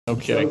No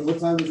kidding. So what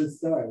time does it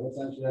start? What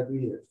time should I be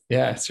here?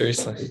 Yeah,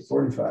 seriously.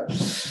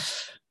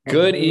 8:45.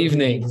 Good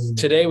evening.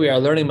 Today we are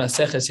learning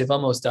Maseches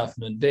Yevamos Daf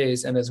Nun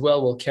Beis, and as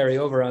well we'll carry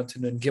over onto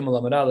Nun Gimel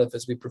Amud Aleph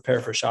as we prepare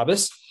for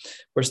Shabbos.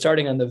 We're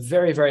starting on the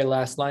very, very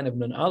last line of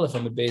Nun Aleph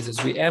Amud Beis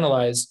as we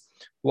analyze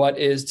what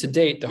is to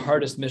date the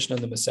hardest Mishnah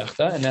in the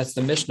Masechta, and that's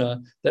the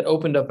Mishnah that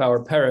opened up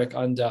our parak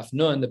on Daf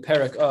Nun, the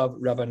parak of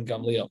Rabban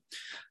Gamliel.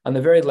 On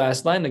the very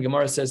last line, the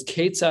Gemara says,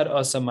 Ketzad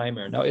asa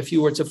maimer. Now, if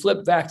you were to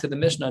flip back to the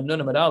Mishnah on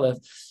Nun Amud Aleph,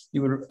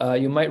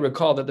 you might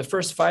recall that the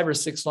first 5 or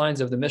 6 lines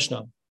of the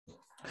Mishnah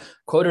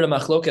quoted a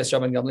machlokes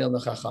Rabban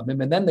Gamliel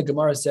Chachamim, and then the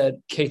Gemara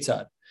said,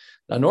 Ketzad.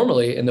 Now,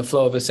 normally in the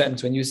flow of a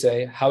sentence, when you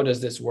say, how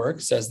does this work?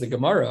 Says the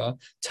Gemara,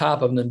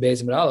 top of Nun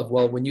Beis Amud Aleph.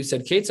 Well, when you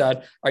said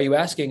Ketzad, are you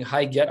asking,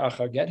 Hai get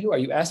achar get who? Are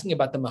you asking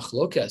about the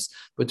machlokes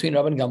between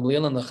Rabban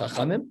Gamliel and the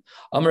Chachamim?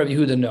 Amar Rav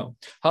Yehuda, no.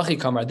 Hachi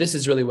kamar, this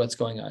is really what's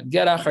going on.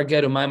 Get achar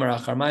get maimer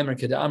achar maimer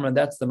keda amra.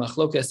 That's the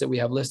machlokes that we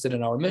have listed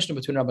in our Mishnah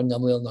between Rabban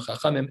Gamliel and the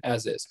Chachamim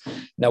as is.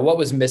 Now, what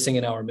was missing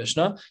in our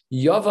Mishnah?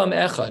 Yavam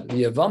echad,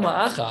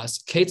 yavama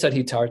achas, Ketzad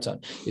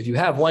hitartan. If you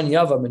have one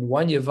yavam and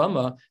one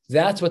yavama,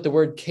 that's what the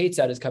word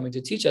Ketzad is coming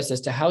to teach us as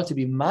to how to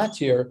be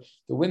matir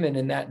the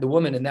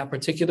woman in that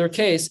particular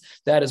case.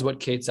 That is what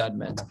Ketzad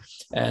meant.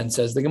 And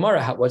says the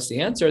Gemara, what's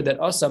the answer? That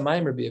asa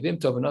maimer bi'avim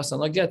tov and asa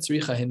laget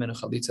tzricha himenu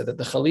chalitza. That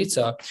the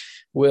chalitza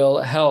will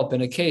help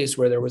in a case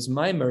where there was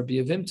maimer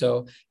bi'avim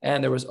tov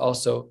and there was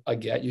also a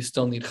get. You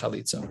still need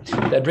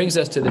chalitza. That brings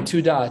us to the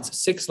 2 dots,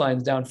 6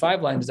 lines down,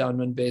 5 lines down,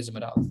 Nun Beis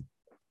Amud Aleph.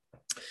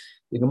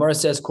 The Gemara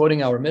says,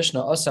 quoting our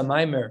Mishnah, asa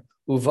maimer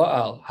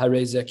uva'al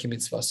harezeh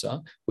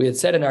kimitzvasa. We had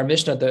said in our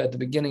Mishnah at the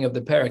beginning of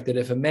the parak that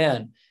if a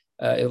man,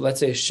 let's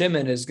say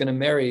Shimon is going to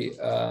marry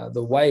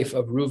the wife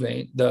of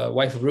Reuven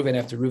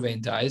after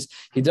Reuven dies,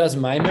 he does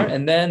maimer,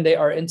 and then they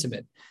are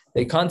intimate.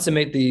 They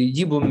consummate the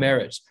yibum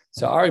marriage.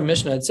 So our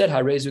Mishnah had said,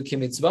 Harezu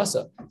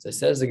kimitzvasa. So it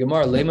says the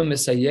Gemara, Lema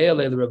Misayeh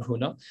le Rav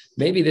Huna.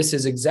 Maybe this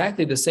is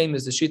exactly the same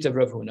as the sheet of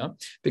Rav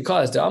Huna,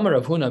 because the Amar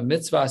Rav Huna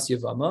mitzvahs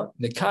yavama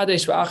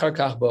nekadesh v'achar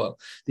kach bo'el.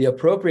 The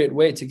appropriate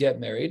way to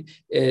get married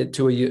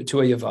to a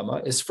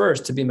yavama is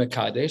first to be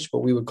mekadesh,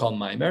 what we would call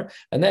maimer,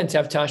 and then to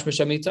have tashmish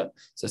amita.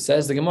 So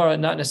says the Gemara,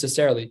 not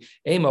necessarily.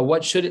 Ema,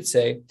 what should it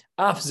say?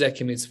 Af zeh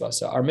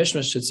kimitzvasa. Our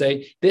Mishnah should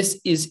say,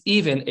 this is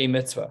even a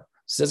mitzvah.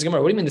 Says the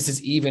Gemara, what do you mean this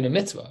is even a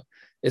mitzvah?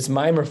 It's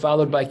maimer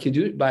followed by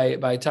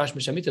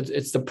tashmish amita.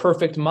 It's the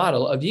perfect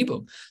model of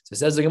yibum. So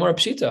says the Gemara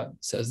pshita.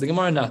 Says the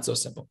Gemara, not so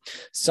simple.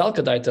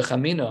 Salkadai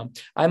techamina.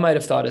 I might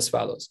have thought as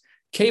follows.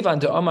 Kevan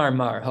to Amar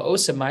Mar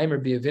haosa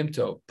maimer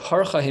biavimto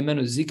parcha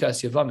himenu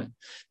zikas yavamin.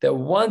 That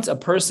once a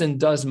person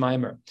does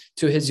maimer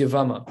to his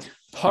yavama,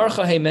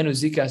 parcha himenu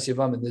zikas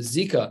yavamin, the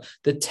zika,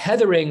 the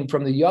tethering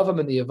from the yavam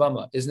and the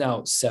yavama is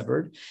now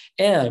severed,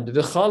 and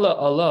v'chala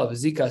alav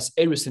zikas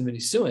erusin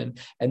v'nisuin,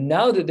 and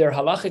now that they're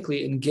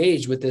halachically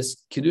engaged with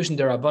this kiddushin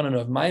derabanan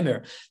of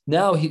maimer,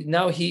 now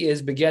he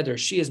is begeder,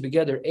 she is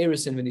begeder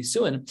erusin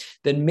v'nisuin.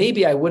 Then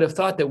maybe I would have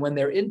thought that when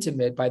they're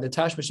intimate by the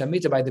tashmish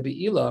amita, by the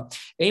beila,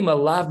 ema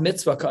lav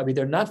mitzvah kabi,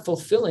 they're not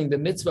fulfilling the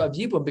mitzvah of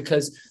yibum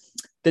because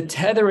the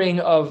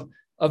tethering of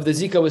the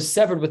Zika was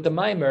severed with the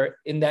Maimer,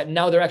 in that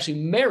now they're actually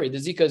married. The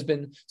Zika has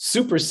been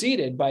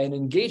superseded by an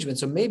engagement.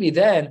 So maybe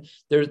then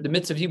the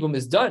mitzvah of Yibum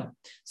is done.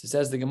 So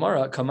says the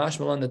Gemara, Kamash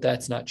Malan,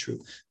 that's not true.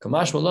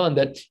 Kamash Malan,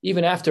 that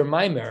even after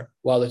Maimer,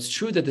 while it's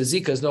true that the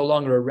Zika is no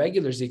longer a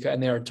regular Zika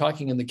and they are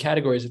talking in the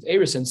categories of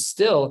Erison,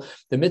 still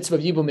the mitzvah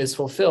of Yibum is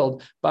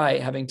fulfilled by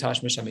having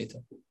Tashmish Amita.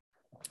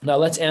 Now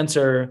let's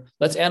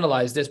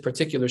analyze this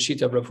particular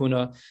sheet of Rav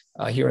Huna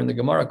here in the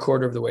Gemara,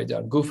 quarter of the way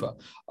down. Gufa.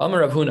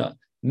 Amar Rav Huna.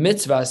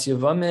 Mitzvahs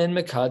Yavamin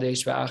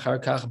Mekadesh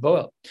v'achar kach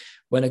bo'el.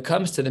 When it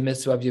comes to the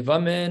mitzvah of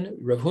Yavamin,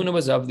 Rav Huna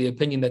was of the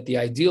opinion that the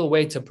ideal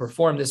way to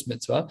perform this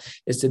mitzvah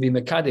is to be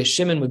Mekadesh.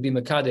 Shimon would be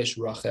Mekadesh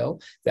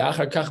Rachel,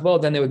 v'achar kach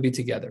bo'el, then they would be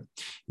together.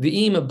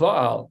 V'im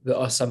ba'al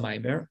v'asa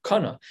maimer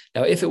kana.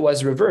 Now, if it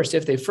was reversed,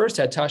 if they first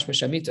had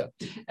tashmish amita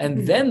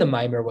and then the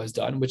maimer was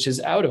done, which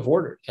is out of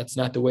order, that's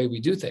not the way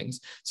we do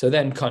things. So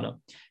then kana.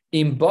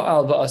 Im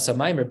ba'al va'asa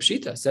maimer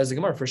pshita, says the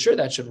Gemara, for sure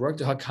that should work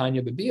to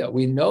hakanya b'bia.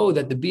 We know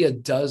that the bia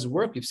does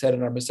work. We've said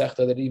in our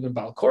Masechta that even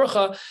ba'al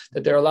korcha,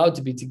 that they're allowed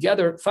to be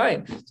together,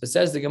 fine. So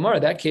says the Gemara,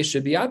 that case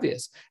should be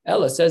obvious.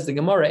 Ella, says the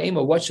Gemara,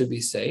 Ema, what should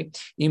we say?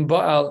 Im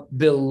ba'al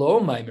below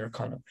maimer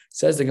kana.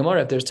 Says the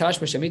Gemara, if there's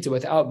tashmish amita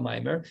without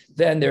maimer,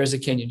 then there is a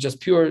kinyan,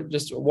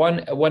 just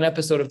one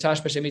episode of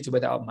tashmish amita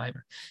without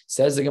maimer.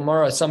 Says the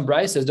Gemara, some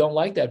brises don't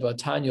like that, but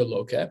Tanya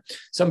loke.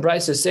 Some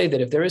brises say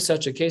that if there is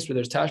such a case where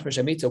there's tashmish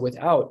amita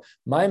without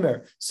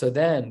maimer, so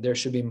then there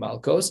should be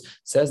malkos.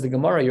 Says the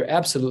Gemara, you're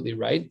absolutely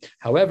right.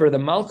 However, the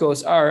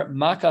malkos are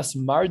makas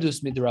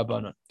mardus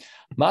midrabanan.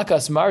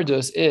 Makas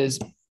mardus is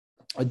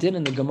a din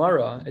in the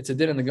Gemara. It's a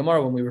din in the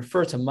Gemara when we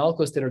refer to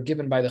malkos that are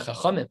given by the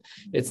Chachamim.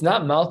 It's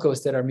not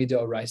malkos that are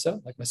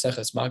midoraisa, like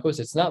Maseches Makos.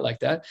 It's not like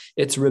that.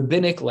 It's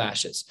rabbinic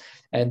lashes.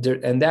 And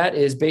that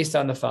is based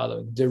on the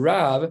following. The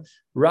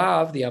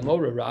Rav, the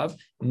Amora Rav,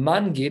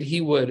 Mangid, he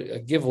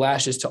would give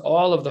lashes to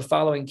all of the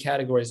following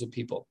categories of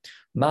people.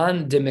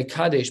 Man de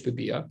mekadesh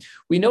bebia.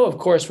 We know, of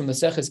course, from the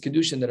Seches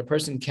Kedushin that a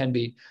person can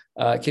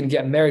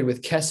get married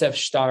with kesef,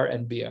 shtar,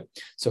 and bia.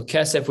 So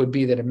kesef would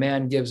be that a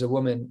man gives a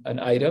woman an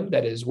item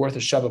that is worth a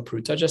shava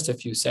pruta, just a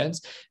few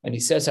cents, and he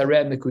says,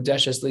 "Hared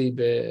mekudeshes li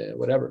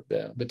whatever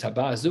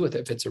betabazu."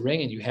 If it's a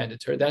ring and you hand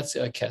it to her, that's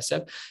a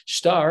kesef.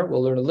 Shtar.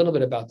 We'll learn a little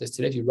bit about this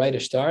today. If you write a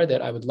shtar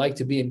that I would like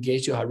to be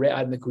engaged to,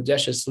 Hared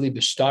mekudeshes li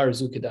b'shtar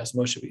zu kedas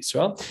Moshe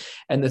Yisrael.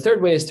 And the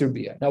third way is through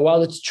bia. Now,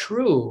 while it's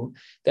true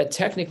that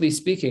technically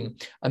speaking,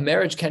 a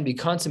marriage can be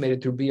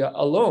consummated through bia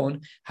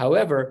alone,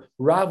 however,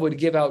 Rav would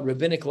give out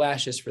rabbinic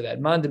lashes for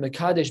that. Man de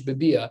mekadesh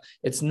bebia.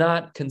 It's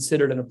not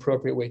considered an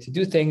appropriate way to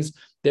do things.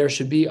 There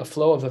should be a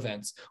flow of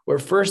events where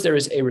first there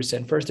is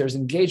erusin, first there's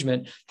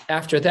engagement,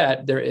 after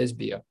that there is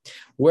bia.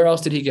 Where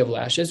else did he give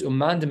lashes?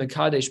 Uman de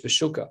mekadesh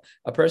beshuka.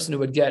 A person who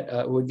would get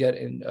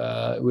kiddushin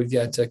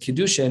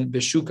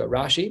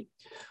beshuka.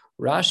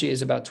 Rashi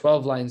is about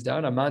 12 lines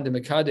down. Aman de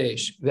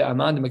mekadesh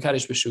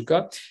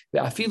beshuka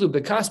ve'afilu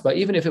bekasba.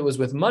 Even if it was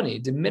with money,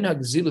 de minhag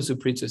zilusu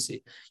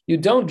pritzusi. You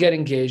don't get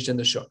engaged in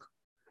the shuk.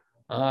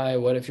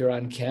 What if you're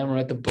on camera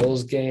at the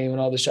Bulls game and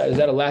all the shot? Is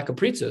that a lack of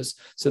pritzus?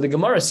 So the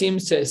Gemara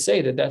seems to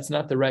say that that's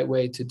not the right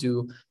way to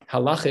do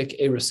halachic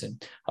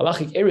erusin.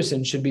 Halachic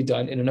erusin should be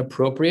done in an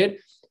appropriate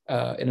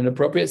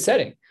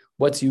setting.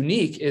 What's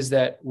unique is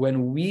that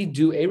when we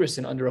do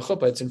erusin under a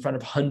chuppah, it's in front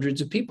of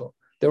hundreds of people.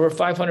 There were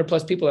 500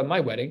 plus people at my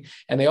wedding,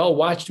 and they all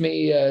watched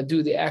me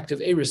do the act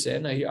of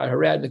erusin.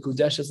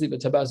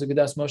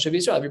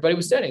 Everybody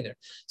was standing there.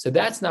 So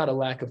that's not a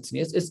lack of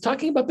tznius. It's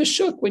talking about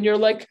bishuk when you're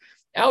like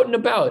out and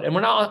about. And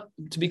we're not,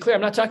 to be clear,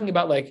 I'm not talking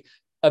about like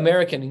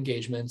American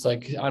engagements,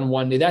 like on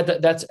one day.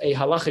 That's a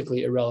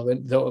halachically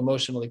irrelevant, though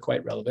emotionally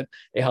quite relevant.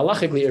 A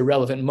halachically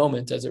irrelevant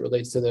moment as it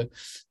relates to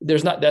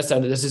that's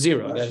a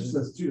zero. That's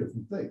two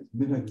different things.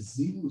 Minhag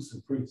zilus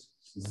and pritzus.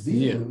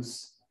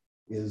 Zilus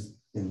is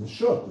in the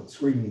shuk, with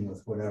screaming,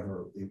 with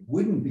whatever. It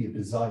wouldn't be a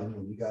design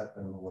when you got,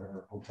 I don't know,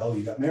 whatever hotel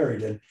you got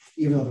married in,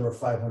 even though there were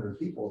 500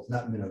 people. It's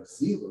not minhag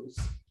zilus.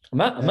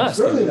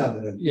 Certainly not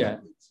minhag. Yeah.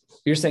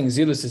 You're saying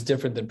zilus is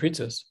different than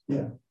pritzus.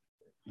 Yeah.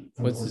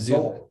 What's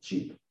zilus?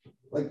 Cheap.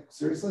 Like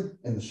seriously,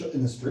 in the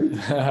street,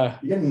 you're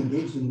getting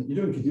engaged in.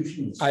 You're doing kedushin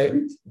in the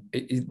street.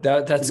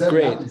 That's is that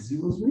great. Not what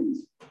zilus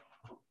means?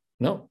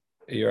 No,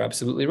 you're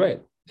absolutely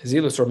right.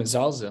 Zilus or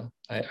mizalzel.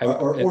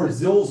 Or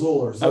zilzol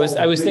or zol.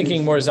 I was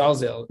thinking more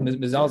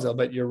mizalzel,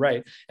 but you're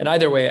right. And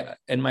either way,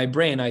 in my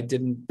brain, I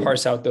didn't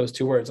parse out those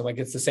two words. I'm like,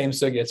 it's the same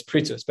sugya, it's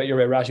pritzus, but you're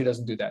right, Rashi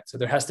doesn't do that. So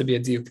there has to be a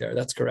diuk there.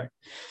 That's correct.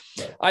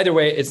 Right. Either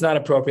way, it's not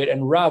appropriate.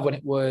 And Rav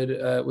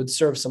would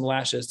serve some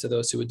lashes to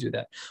those who would do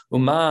that.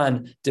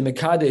 Uman de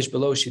mekadesh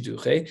below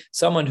shiduche.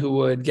 Someone who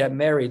would get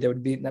married, there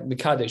would be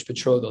mekadesh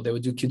betrothal. They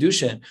would do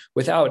kiddushin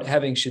without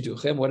having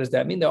shiduchim. What does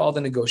that mean? All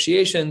the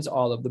negotiations,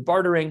 all of the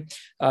bartering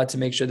to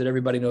make sure that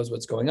everybody knows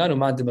what's going on.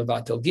 Uman de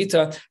mevatel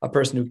gita, a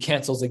person who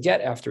cancels a get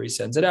after he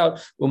sends it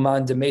out.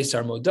 Uman de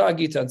meisar moda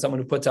gita, and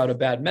someone who puts out a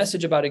bad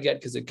message about a get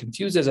because it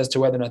confuses as to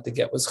whether or not the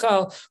get was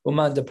chal.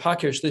 Uman de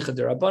pakir shlicha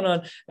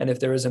derabanan, and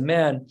if there is a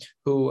man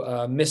who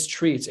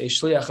mistreats a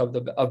shliach of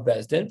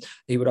Bezdin,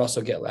 he would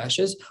also get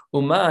lashes.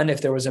 Uman,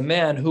 if there was a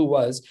man who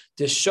was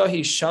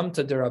deshahi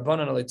shamta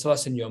derabanan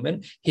aleitlas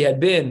yomin, he had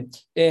been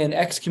in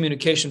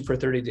excommunication for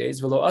 30 days,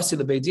 velo asi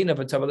lebeidina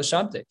v'tava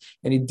l'shamte,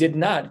 and he did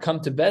not come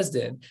to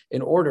Bezdin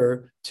in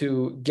order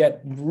to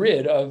get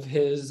rid of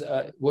his,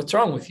 what's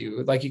wrong with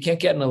you? Like you can't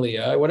get an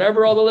aliyah,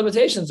 whatever all the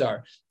limitations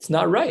are. It's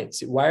not right.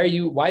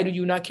 Why do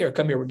you not care?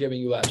 Come here, we're giving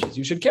you lashes.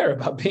 You should care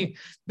about being,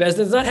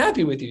 Bezdin's not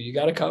happy with you. You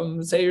got to come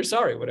and say you're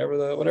sorry, whatever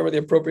the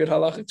appropriate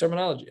halachic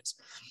terminology is.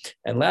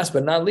 And last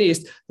but not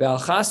least, Ve'al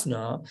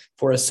chasna,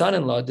 for a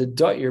son-in-law, the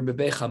da'ir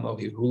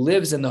bebechamohi, who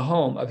lives in the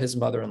home of his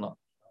mother-in-law.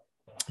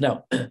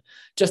 Now,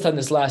 just on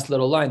this last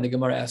little line, the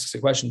Gemara asks a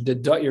question: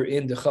 did da'ir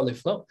in the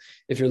chalif? No.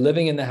 If you're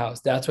living in the house,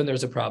 that's when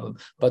there's a problem.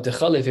 But the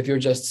chalif, if you're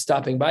just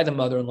stopping by the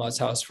mother-in-law's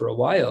house for a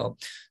while,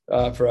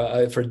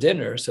 for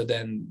dinner, so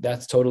then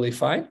that's totally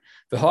fine.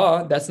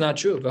 That's not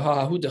true.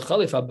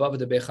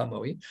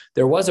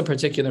 There was a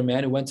particular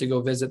man who went to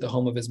go visit the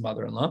home of his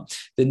mother-in-law,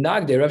 the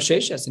Nagde Rav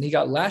Sheshes, and he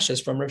got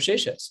lashes from Rav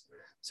Sheshes.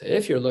 So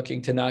if you're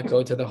looking to not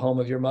go to the home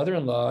of your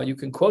mother-in-law, you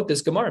can quote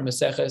this Gemara,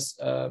 Maseches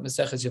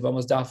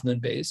Yevamos Daf Nun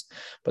Beis.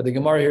 But the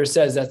Gemara here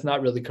says that's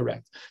not really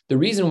correct. The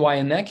reason why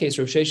in that case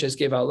Rav Sheshes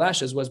gave out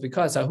lashes was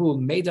because Ahu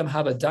Meidam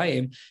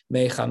Havadayim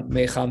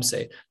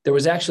Mechamse. There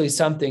was actually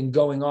something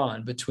going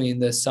on between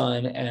the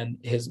son and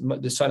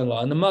the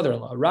son-in-law and the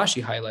mother-in-law.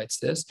 Rashi highlights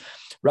this.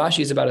 Rashi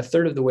is about a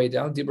third of the way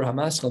down. Dibra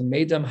Hamaschal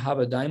Meidam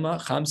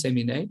Havadayma Chamse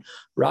Mine.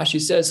 Rashi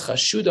says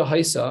Chashuda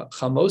Haisa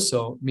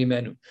Chamoso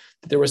Mimenu.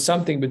 There was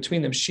something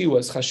between them. She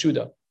was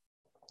chashuda. It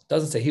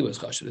doesn't say he was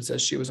chashuda. It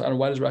says she was. I don't know,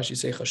 why does Rashi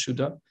say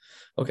chashuda?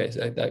 Okay,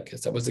 so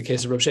that was the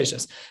case of Rav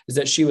Sheshes, is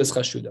that she was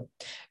chashuda.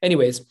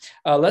 Anyways,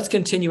 let's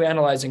continue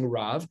analyzing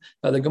Rav.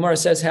 The Gemara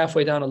says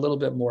halfway down a little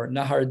bit more.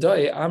 Nahar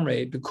doe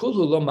amre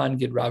bekulhu lo man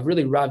gid Rav.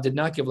 Really, Rav did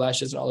not give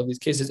lashes in all of these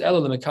cases.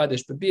 Elo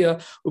lemekadesh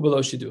bebia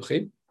ubelo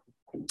shiduchi.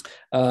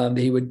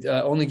 He would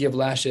only give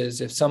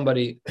lashes if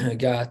somebody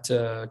got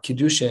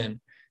kiddushin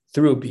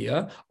through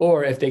Bia,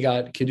 or if they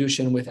got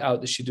Kiddushin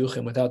without the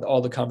Shidduchim, without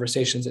all the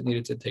conversations that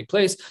needed to take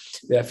place,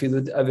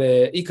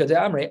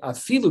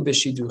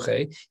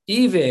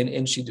 even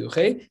in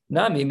Shidduche,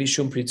 Nami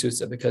Mishum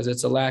Pritzusa, because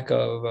it's a lack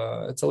of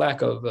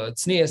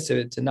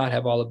tznius to not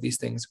have all of these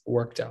things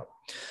worked out.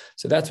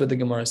 So that's what the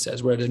Gemara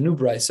says. We're at a new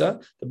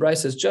brisa. The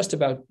brisa is just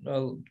about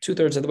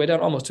 2/3 of the way down,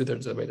 almost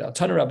 2/3 of the way down.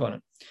 Tanu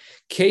Rabbanan.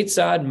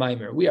 Ketzad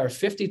Maimer. We are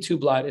 52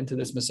 blot into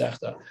this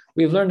Masechta.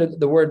 We've learned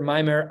the word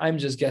Maimer, I'm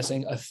just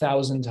guessing,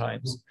 1,000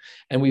 times.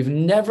 And we've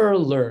never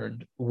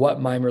learned what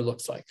Maimer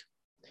looks like.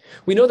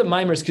 We know that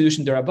Maimer is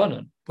Kedushin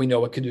Derabanan. We know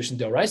what Kedushin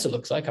Deraisa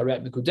looks like.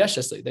 Harat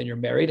Mikudeshesli. Then you're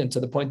married, and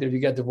to the point that if you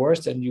get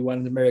divorced and you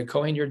wanted to marry a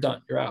Kohen, you're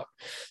done. You're out.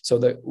 So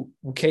the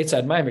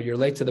Ketzad Maimer, you're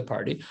late to the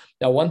party.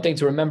 Now, one thing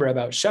to remember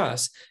about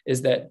Shas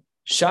is that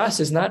Shas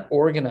is not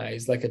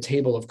organized like a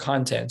table of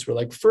contents. We're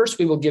like, first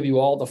we will give you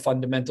all the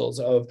fundamentals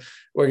of,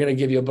 we're going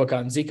to give you a book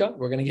on Zika.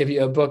 We're going to give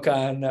you a book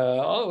on,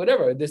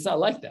 whatever. It's not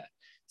like that.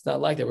 It's not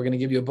like that. We're going to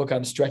give you a book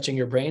on stretching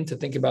your brain to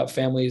think about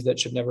families that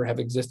should never have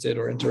existed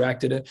or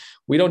interacted.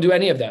 We don't do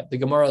any of that. The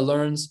Gemara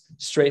learns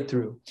straight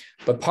through.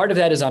 But part of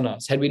that is on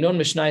us. Had we known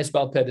Mishnayos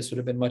Baal Peh, this would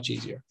have been much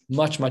easier.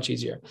 Much, much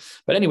easier.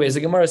 But anyways, the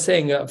Gemara is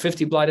saying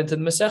 50 blot into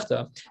the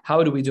Masechta.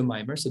 How do we do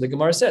Maimer? So the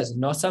Gemara says,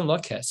 Nasan la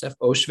kesef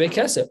o shvei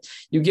kesef.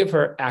 You give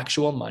her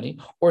actual money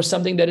or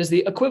something that is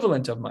the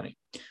equivalent of money.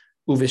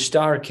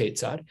 Uvishtar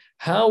ketzad.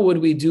 How would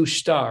we do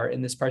shtar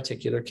in this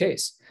particular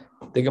case?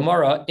 The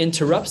Gemara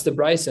interrupts the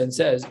brisa and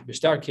says,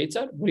 Vishtar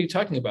ketzad? What are you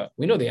talking about?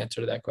 We know the answer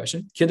to that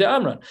question. Kidei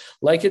Amran,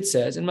 like it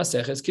says in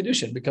Maseches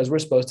Kiddushin, because we're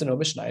supposed to know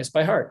Mishnayos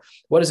by heart.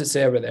 What does it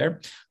say over there?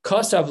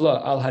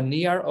 Kasavla al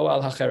haniyar o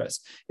al hacheres.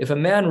 If a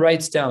man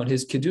writes down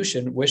his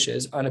Kiddushin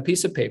wishes on a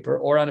piece of paper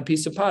or on a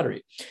piece of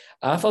pottery,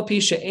 afal pi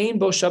she'ein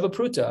bo shava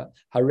pruta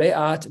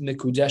hareat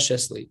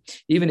mikudeshesli.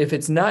 Even if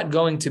it's not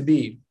going to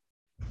be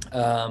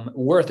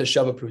worth a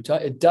shava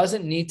pruta, it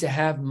doesn't need to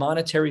have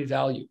monetary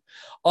value.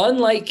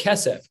 Unlike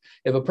kesef,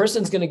 if a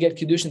person's going to get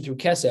Kiddushin through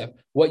kesef,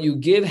 what you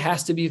give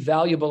has to be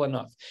valuable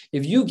enough.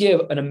 If you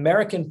give an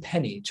American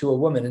penny to a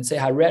woman and say,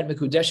 Haret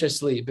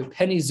Mekudeshes li,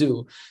 penny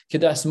zu,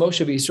 Kedas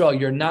Moshe Yisrael,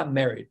 you're not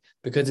married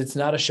because it's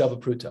not a shava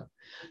pruta.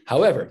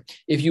 However,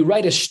 if you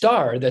write a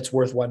shtar that's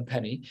worth 1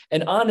 penny,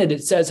 and on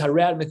it says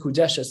Haret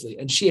Mekudeshes li,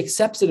 and she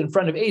accepts it in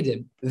front of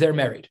Eidim, they're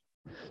married.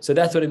 So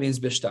that's what it means,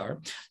 bishtar.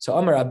 So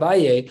Amar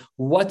Abaye,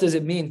 what does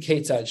it mean,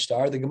 ketzad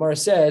shtar? The Gemara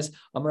says,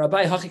 Amar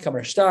Abaye, hachik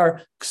amar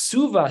shtar,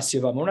 ksuva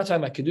sivam. We're not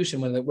talking about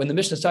Kiddushin. When the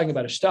Mishnah is talking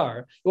about a shtar,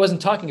 it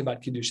wasn't talking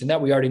about Kiddushin.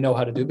 That we already know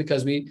how to do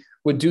because we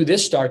would do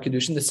this shtar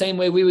Kiddushin the same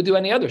way we would do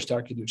any other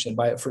shtar Kiddushin.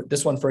 For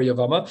this one for a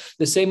Yavama,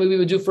 the same way we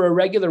would do for a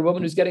regular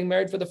woman who's getting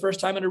married for the first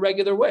time in a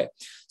regular way.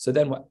 So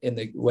then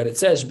when it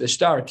says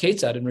bishtar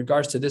ketzad in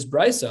regards to this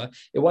brisa,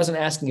 it wasn't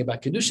asking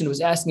about Kiddushin, it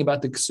was asking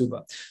about the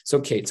ksuba. So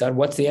ketzad,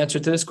 what's the answer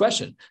to this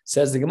question?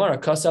 Says the Gemara,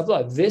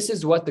 Kasavla, this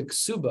is what the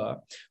ksuba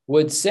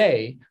would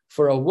say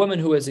for a woman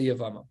who is a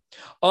Yavama.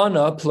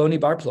 Ana Ploni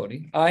bar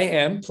Ploni, I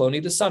am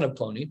Ploni, the son of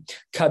Ploni,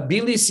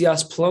 Kabilis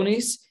yas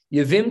Plonis,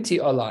 Yavimti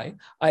alai,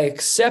 I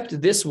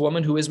accept this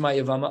woman who is my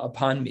Yavama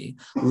upon me,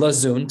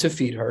 lazun, to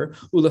feed her,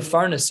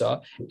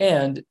 ulafarnasa,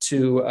 and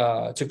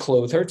to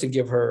clothe her, to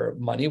give her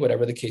money,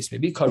 whatever the case may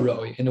be,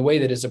 karoi, in a way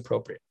that is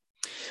appropriate.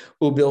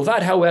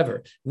 Ubilvad,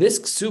 however, this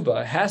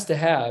ksuba has to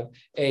have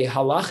a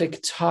halachic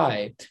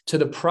tie to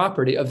the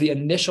property of the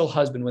initial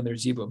husband when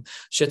there's yibum.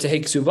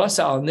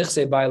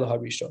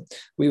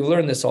 We've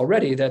learned this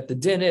already, that the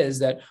din is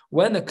that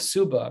when the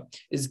ksuba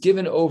is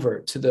given over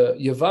to the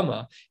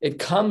yavama, it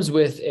comes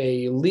with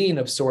a lien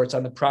of sorts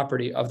on the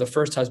property of the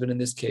first husband, in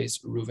this case,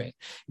 Ruvain.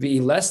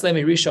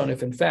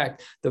 If in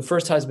fact the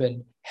first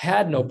husband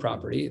had no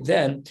property,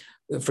 then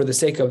for the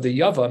sake of the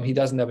Yavam, he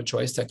doesn't have a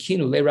choice.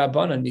 Takinu le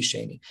Rabbanan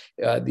nisheni.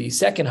 The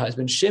second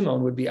husband,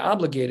 Shimon, would be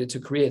obligated to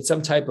create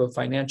some type of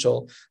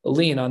financial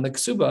lien on the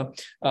ksuba,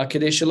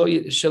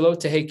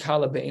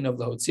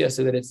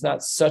 so that it's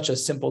not such a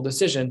simple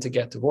decision to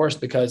get divorced,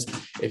 because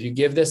if you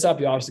give this up,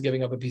 you're obviously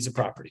giving up a piece of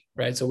property,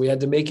 right? So we had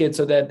to make it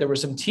so that there were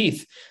some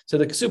teeth to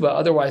the ksuba.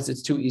 Otherwise,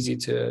 it's too easy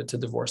to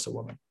divorce a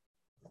woman.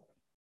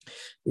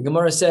 The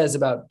Gemara says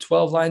about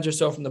 12 lines or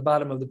so from the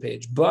bottom of the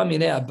page.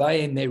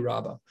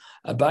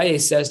 Abaye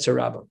says to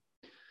Rabba,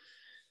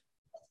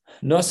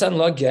 Nosan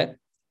la get,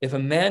 if a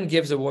man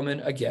gives a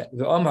woman a get,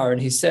 the Omar,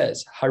 and he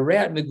says,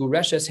 Hareat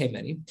migureshes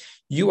heimeni,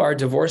 you are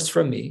divorced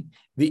from me.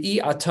 V'i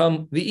at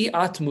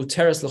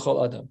muteres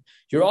l'chol adam.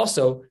 You're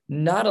also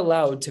not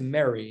allowed to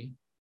marry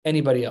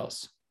anybody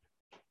else.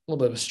 A little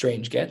bit of a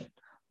strange get.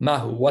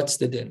 Mahu, what's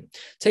the din?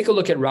 Take a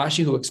look at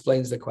Rashi, who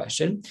explains the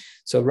question.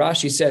 So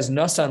Rashi says,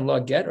 Nasan la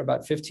get, or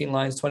about 15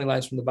 lines, 20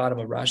 lines from the bottom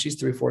of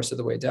Rashi's, 3/4 of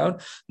the way down.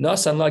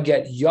 Nasan la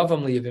get,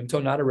 yavam li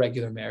yavimto, not a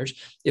regular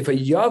marriage. If a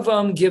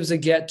yavam gives a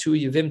get to a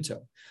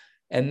yavimto,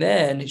 and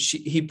then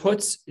he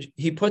puts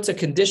a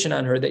condition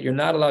on her that you're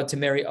not allowed to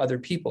marry other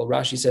people,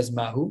 Rashi says,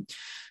 Mahu,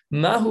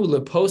 Mahu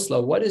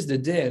leposla, what is the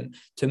din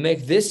to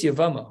make this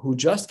Yavama, who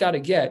just got a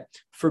get,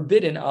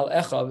 forbidden al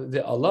echav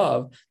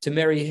ve'alav, to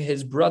marry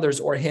his brothers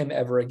or him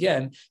ever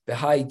again?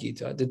 Behai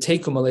gita, the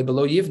tekum ale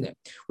below yivne.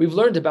 We've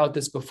learned about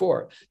this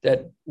before,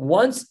 that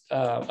once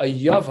a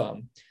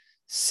Yavam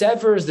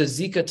severs the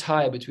zika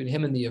tie between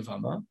him and the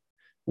Yavama,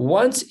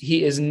 once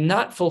he is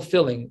not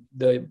fulfilling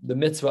the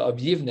mitzvah of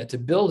Yivneh to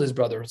build his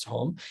brother's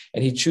home,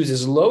 and he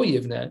chooses lo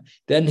Yivneh,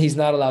 then he's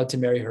not allowed to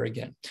marry her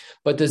again.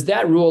 But does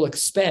that rule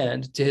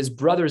expand to his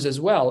brothers as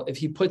well? If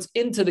he puts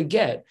into the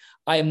get,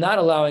 I am not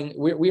allowing,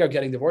 we are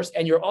getting divorced,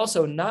 and you're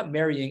also not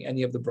marrying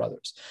any of the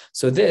brothers.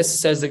 So this,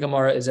 says the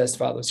Gemara, is as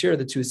follows. Here are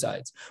the two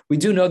sides. We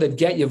do know that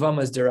get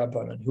Yavama is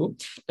derabanan.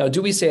 Now,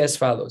 do we say as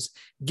follows?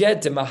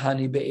 Get de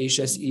mahani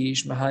be'eshes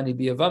ish, mahani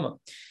be'yavama.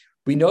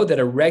 We know that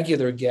a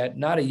regular get,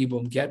 not a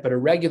yibum get, but a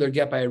regular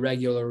get by a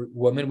regular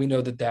woman, we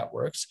know that that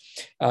works.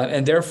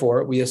 And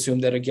therefore, we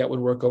assume that a get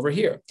would work over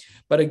here.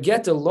 But a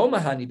get to lo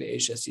mahani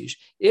be'eshes ish,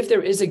 if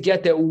there is a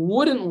get that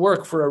wouldn't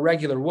work for a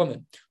regular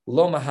woman,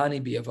 lo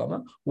mahani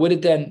be'yavama, would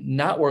it then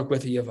not work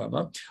with a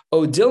yavama?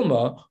 O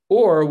dilma,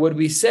 or would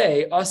we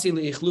say asi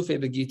li'ichlufe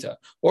begita?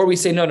 Or we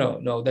say,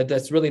 no,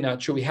 that's really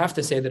not true. We have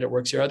to say that it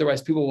works here.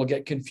 Otherwise, people will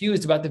get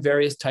confused about the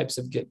various types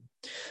of get.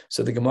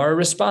 So the Gemara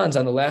responds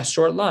on the last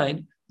short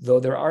line, though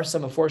there are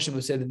some Aforshim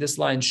who say that this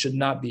line should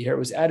not be here. It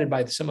was added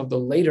by some of the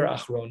later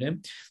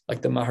Achronim,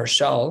 like the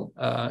Maharshal,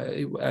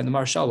 and the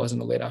Maharshal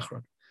wasn't a late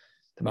Achron.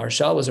 The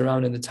Maharshal was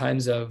around in the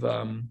times of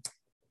the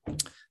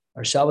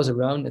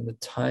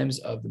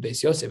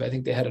Beis Yosef. I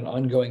think they had an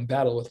ongoing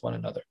battle with one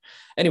another.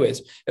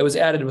 Anyways, it was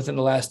added within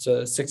the last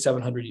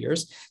 600-700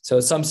 years. So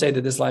some say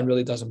that this line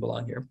really doesn't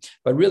belong here.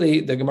 But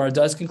really, the Gemara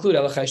does conclude,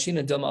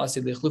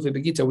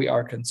 we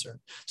are concerned.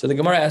 So the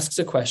Gemara asks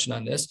a question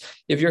on this.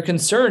 If you're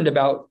concerned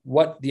about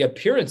what the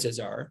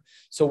appearances are,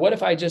 so what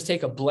if I just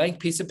take a blank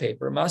piece of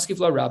paper, Maskif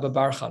la Rabba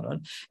Bar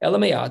Chanan,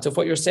 Elamayat, if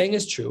what you're saying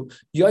is true,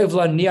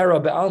 Yoivla Niara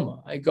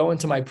Be'alma, I go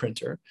into my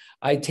printer,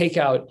 I take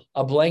out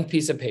a blank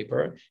piece of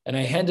paper, and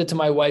I hand it to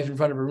my wife in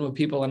front of a room of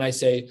people, and I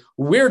say,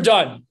 we're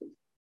done.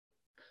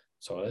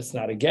 So that's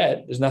not a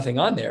get. There's nothing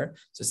on there.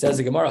 So it says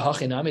the Gemara,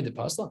 Hachinami de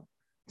Pasla.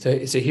 So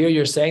here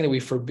you're saying that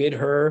we forbid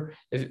her.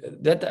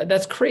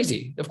 That's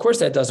crazy. Of course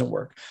that doesn't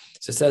work.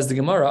 So it says the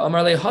Gemara,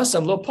 Amar le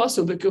Hasam lo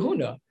pasul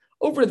bekahuna.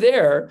 Over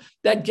there,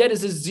 that get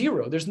is a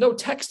zero. There's no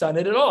text on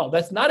it at all.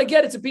 That's not a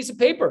get. It's a piece of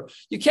paper.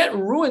 You can't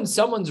ruin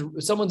someone's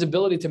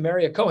ability to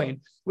marry a Kohen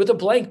with a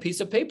blank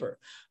piece of paper.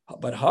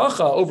 But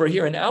hacha over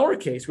here in our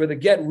case, where the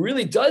get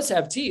really does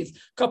have teeth,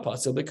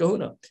 kapasil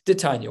bekahuna.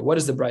 Titania, what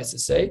does the Brisa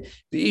say?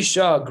 The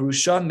isha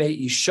grusha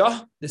me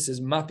isha. This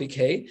is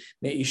mapike.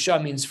 Me isha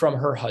means from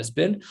her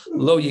husband.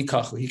 Lo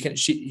yikachu.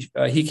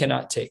 He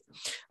cannot take.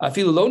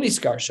 Afilu lo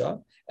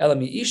niskarsha.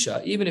 Elami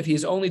isha. Even if he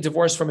is only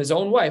divorced from his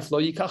own wife,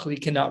 lo yikachu. He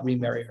cannot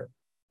remarry her.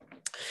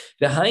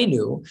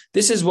 V'hainu,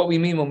 this is what we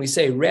mean when we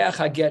say reach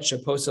haget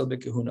sheposel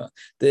bekahuna.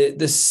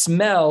 The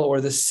smell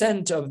or the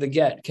scent of the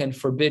get can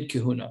forbid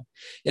kahuna.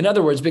 In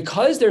other words,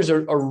 because there's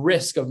a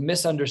risk of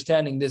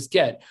misunderstanding this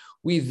get,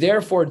 we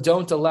therefore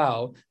don't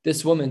allow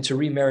this woman to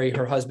remarry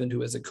her husband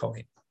who is a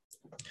Kohen.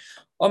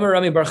 Omar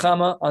Rami Bar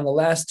Chama on the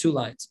last two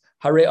lines.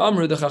 Hare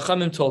Amru, the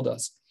Chachamim told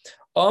us,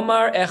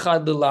 Omar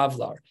echad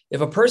l'lavlar.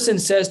 If a person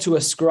says to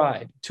a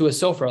scribe, to a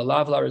sofer, a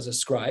lavlar is a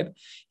scribe,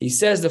 he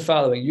says the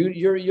following: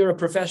 You're a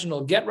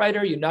professional get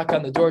writer. You knock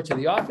on the door to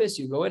the office.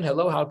 You go in.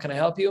 Hello, how can I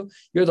help you?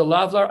 You're the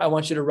lavlar. I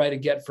want you to write a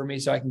get for me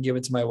so I can give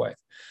it to my wife.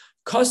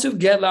 Kasuv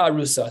get la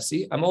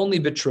arusasi. I'm only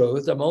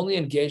betrothed. I'm only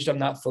engaged. I'm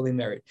not fully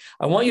married.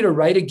 I want you to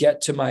write a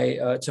get to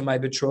my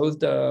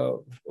betrothed,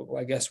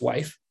 I guess,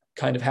 wife,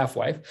 kind of half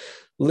wife.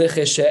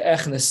 Licheshe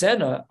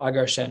echnesena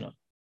agarshena.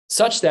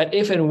 Such that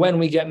if and when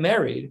we get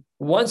married,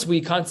 once we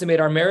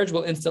consummate our marriage,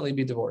 we'll instantly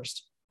be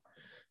divorced.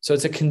 So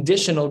it's a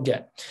conditional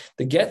get.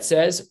 The get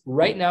says,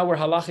 right now we're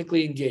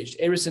halachically engaged.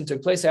 Erusin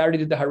took place. I already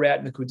did the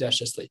harat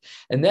mekudeshesli.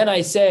 And then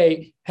I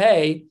say,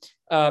 hey,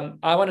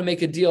 I want to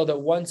make a deal that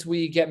once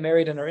we get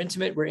married and are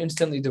intimate, we're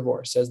instantly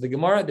divorced. Says the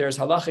Gemara, there's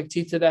halachic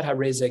teeth to that,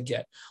 hareze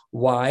get.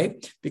 Why?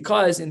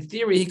 Because in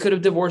theory, he could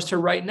have divorced her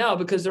right now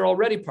because they're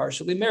already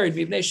partially married.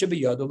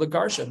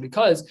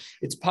 Because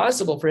it's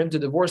possible for him to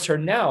divorce her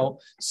now.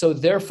 So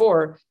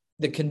therefore,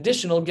 the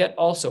conditional get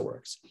also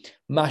works.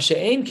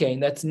 Masha'ein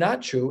kain, that's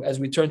not true as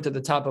we turn to the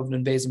top of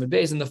Nun Beis and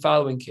Beis in the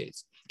following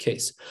case.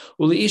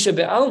 Uliisha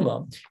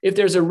be'alma, if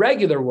there's a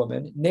regular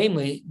woman,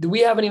 namely,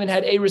 we haven't even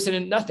had erusin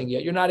and nothing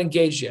yet. You're not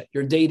engaged yet.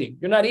 You're dating.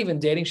 You're not even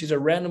dating. She's a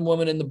random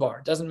woman in the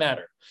bar. Doesn't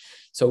matter.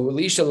 So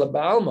uliisha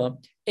be'alma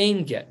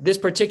ain get. This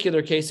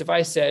particular case, if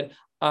I said,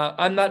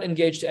 I'm not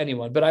engaged to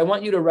anyone, but I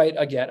want you to write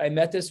a get. I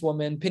met this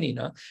woman,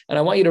 Penina, and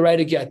I want you to write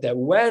a get that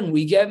when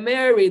we get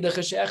married, the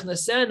cheshech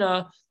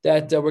nasena,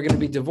 that we're going to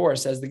be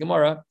divorced, as the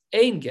Gemara,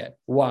 ain get.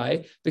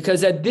 Why?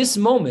 Because at this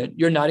moment,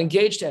 you're not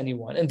engaged to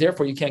anyone, and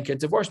therefore you can't get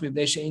divorced. And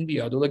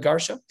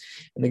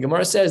the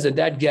Gemara says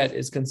that get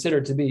is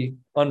considered to be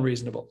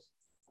unreasonable.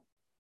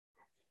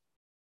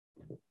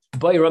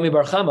 By Rami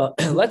Bar Chama,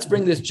 let's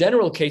bring this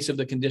general case of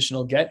the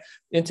conditional get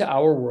into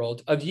our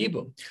world of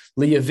Yibum.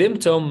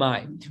 Liyavimto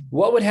mai.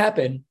 What would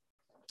happen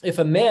if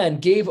a man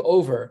gave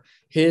over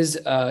his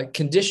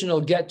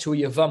conditional get to a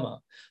Yavama,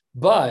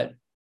 but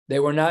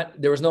there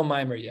was no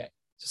mimer yet.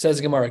 So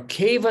says Gemara,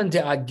 Kevan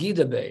de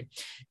Agidabe.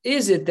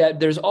 Is it that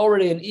there's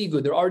already an ego?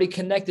 They're already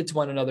connected to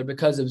one another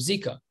because of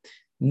Zika.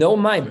 No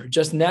mimer,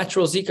 just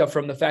natural Zika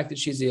from the fact that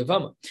she's a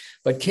Yavama.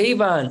 But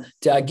Kevan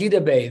de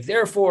Agidabe,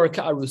 therefore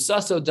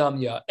Ka'arusaso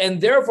Damya. And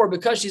therefore,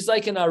 because she's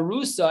like an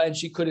Arusa and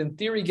she could in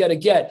theory get a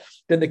get,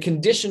 then the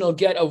conditional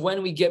get of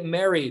when we get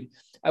married,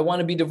 I want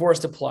to be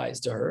divorced applies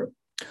to her.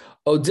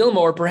 O Dilma,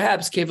 or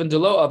perhaps Kevan de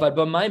Lo Avad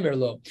Ba Mimer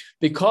Lo,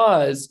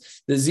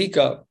 because the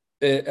Zika,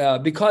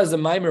 because the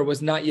mimer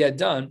was not yet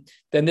done,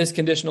 then this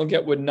conditional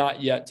get would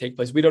not yet take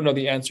place. We don't know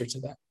the answer to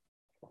that.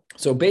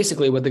 So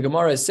basically what the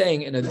Gemara is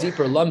saying in a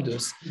deeper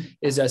lamdus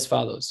is as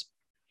follows.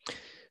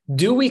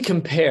 Do we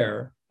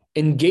compare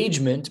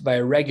engagement by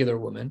a regular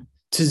woman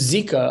to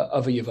Zika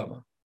of a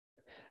Yavama?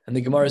 And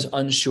the Gemara is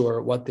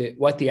unsure what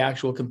the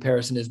actual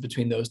comparison is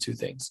between those two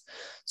things.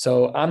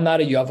 So I'm not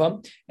a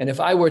Yavam, and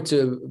if I were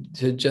to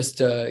just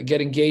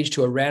get engaged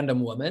to a random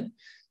woman,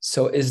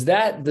 so is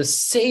that the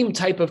same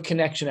type of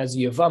connection as a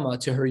Yavama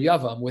to her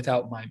Yavam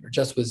without mimer,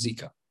 just with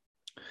Zika?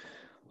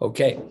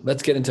 Okay,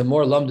 let's get into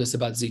more lumdus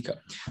about Zika.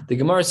 The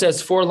Gemara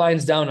says 4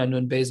 lines down on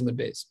Nun Beis Mud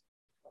Beis.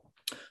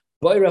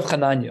 Boy Rav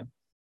Chananya,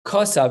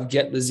 Kosav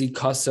get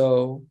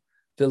lezikaso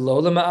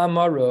v'lo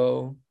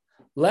ma'amaro.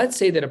 Let's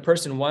say that a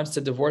person wants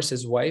to divorce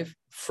his wife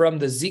from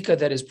the Zika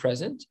that is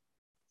present,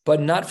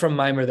 but not from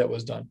mimer that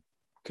was done.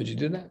 Could you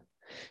do that?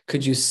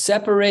 Could you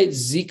separate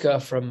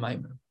Zika from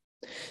mimer?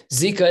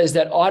 Zika is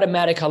that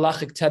automatic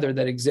halachic tether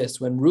that exists.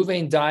 When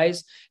Ruvain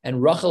dies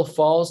and Rachel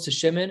falls to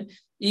Shimon,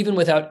 even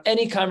without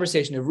any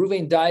conversation, if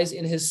Ruvain dies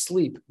in his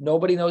sleep,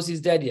 nobody knows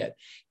he's dead yet.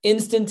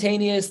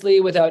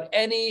 Instantaneously, without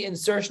any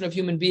insertion of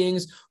human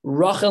beings,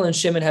 Rachel and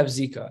Shimon have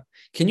Zika.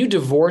 Can you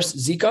divorce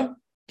Zika?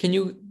 Can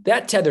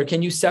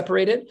you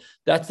separate it?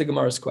 That's the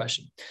Gemara's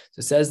question.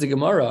 So says the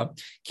Gemara,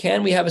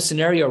 can we have a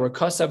scenario where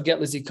kasav get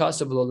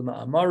lezikaso v'lo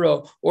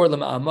l'ma'amaro or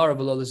l'ma'amaro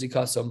v'lo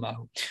lezikaso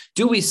mahu?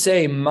 Do we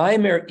say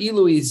maimer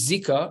ilui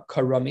zika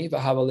karami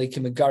v'havale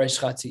kimegarish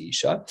chatzi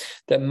isha,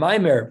 that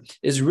maimer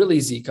is really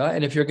Zika,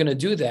 and if you're going to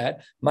do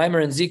that,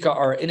 maimer and Zika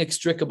are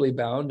inextricably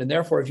bound, and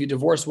therefore if you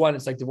divorce one,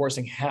 it's like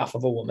divorcing half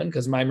of a woman,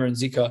 because maimer and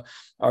Zika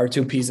are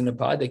 2 peas in a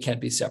pod, they can't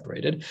be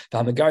separated.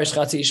 Or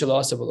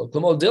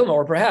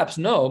perhaps,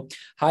 no,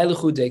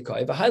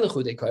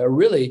 or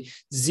really,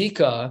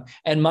 Zika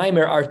and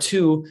Maimer are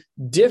 2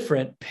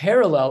 different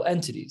parallel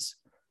entities.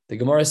 The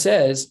Gemara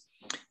says,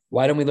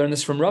 why don't we learn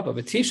this from Rava?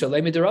 V'tisha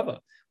le'mi de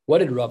Rava. What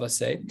did Rava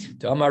say?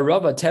 To Amar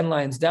Rava, 10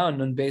 lines down,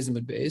 Nun Beis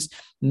Mud Beis,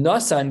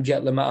 Nasan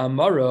get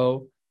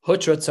lema'amaro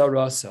hutra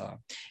tzarasa.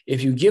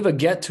 If you give a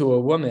get to a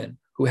woman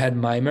who had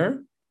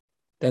Maimer,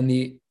 then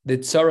the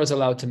tzara is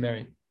allowed to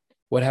marry.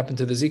 What happened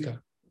to the Zika?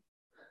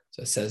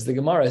 So it says the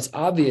Gemara, it's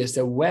obvious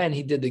that when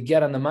he did the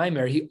get on the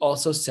Maimer, he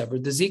also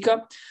severed the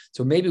Zika.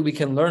 So maybe we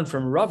can learn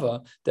from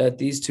Rava that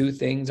these 2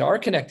 things are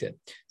connected.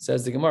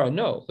 Says the Gemara,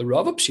 no, the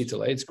Rava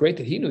pshitale, it's great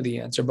that he knew the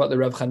answer, but the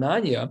Rav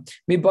Chananya,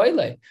 mi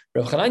baile.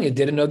 Rav Chananya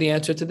didn't know the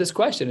answer to this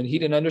question, and he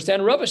didn't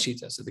understand Rava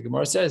shita. So the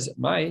Gemara says,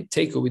 my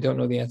take, we don't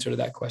know the answer to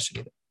that question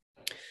either.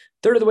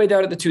 Third of the way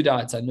down at the 2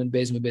 dots on Nun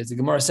Beis Mud Beis, the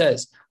Gemara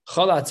says,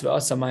 Chalatz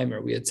ve'asa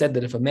maimer. We had said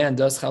that if a man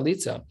does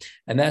chalitza,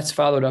 and that's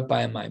followed up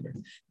by a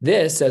maimer.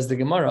 This, says the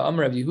Gemara,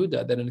 Amar Rav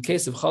Yehuda, that in the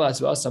case of chalatz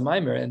ve'asa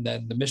maimer, and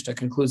then the Mishnah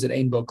concludes that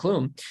ein bo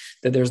klum,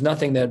 that there's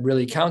nothing that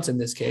really counts in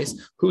this case.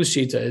 Whose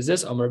shita is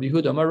this? Amar Rav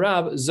Yehuda, Amar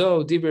Rav,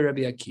 zo divrei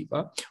Rabbi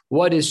Akiva.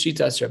 What is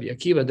shitas Rabbi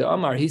Akiva? The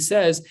Amar, he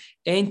says,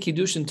 ein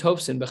kiddushin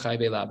tofsin b'chai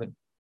ve'lavin.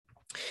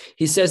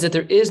 He says that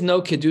there is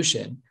no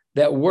kiddushin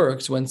that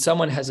works when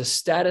someone has a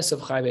status of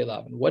chayvei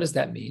lavin. What does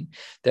that mean?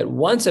 That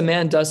once a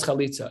man does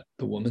chalitza,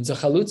 the woman's a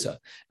chalutza,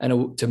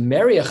 and to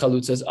marry a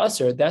chalutza is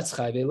usher, that's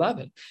chayvei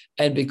lavin.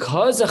 And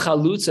because a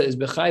chalutza is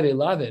b'chayvei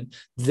lavin,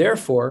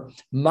 therefore,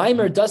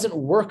 maimer doesn't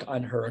work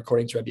on her,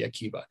 according to Rabbi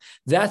Akiva.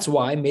 That's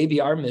why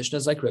maybe our Mishnah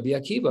is like Rabbi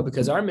Akiva,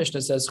 because our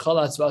Mishnah says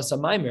chalatz v'asa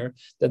maimer,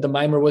 that the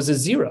maimer was a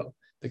 0.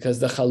 Because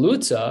the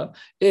chalutza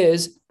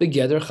is the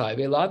geder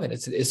chayvei lavin.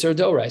 It's an iser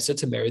doraisa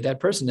to marry that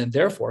person. And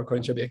therefore,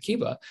 according to Rabbi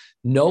Akiva,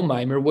 no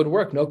maimer would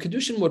work, no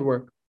kedushin would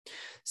work.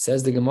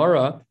 Says the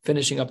Gemara,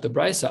 finishing up the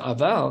brisa,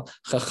 aval,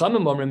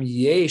 chachamim omrim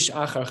yesh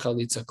achar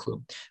chalitza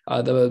klum.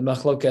 The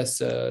machlokas,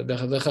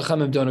 the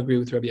chachamim don't agree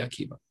with Rabbi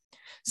Akiva.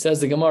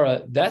 Says the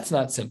Gemara, that's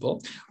not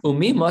simple.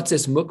 Umi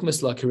matzis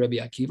mukmis laki Rabbi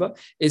Akiva.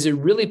 Is it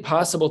really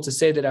possible to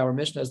say that our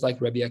Mishnah is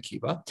like Rabbi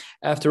Akiva?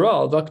 After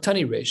all,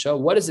 vaktani reisha,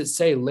 what does it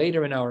say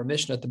later in our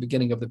Mishnah at the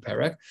beginning of the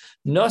parak?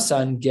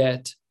 Nasan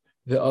get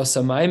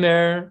ve'osa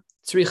maimer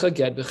tzricha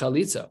get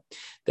v'chalitza.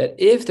 That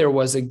if there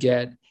was a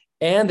get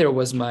and there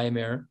was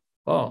maimer,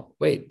 oh,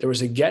 wait, there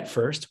was a get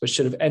first, which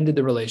should have ended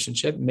the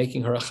relationship,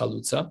 making her a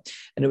chalutza,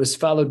 and it was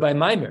followed by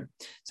maimer.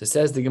 So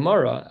says the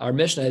Gemara, our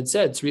Mishnah had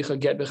said, tzricha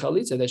get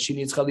b'chalitza, that she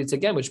needs chalitza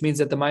again, which means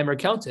that the maimer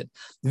counted.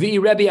 Vi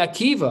Rabbi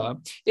Akiva,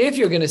 if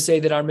you're going to say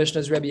that our Mishnah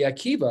is Rabbi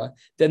Akiva,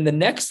 then the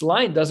next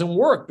line doesn't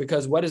work,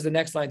 because what does the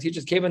next line teach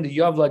us? Kevan the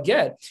yavla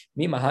get,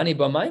 mi mahani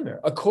ba maimer.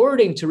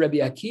 According to Rabbi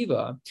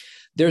Akiva,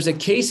 There's a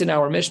case in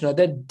our Mishnah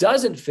that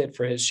doesn't fit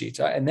for his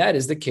shita, and that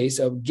is the case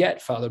of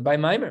get followed by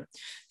mimer.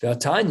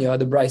 Tanya,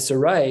 the Brisa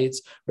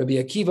writes, Rabbi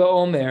Akiva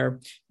Omer,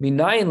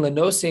 Minayin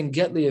lenosein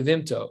get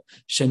liavimto,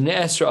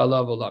 shene'esra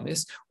alav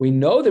olamis. We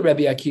know that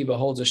Rabbi Akiva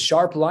holds a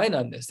sharp line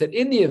on this, that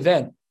in the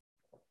event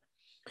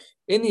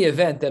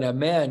that a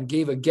man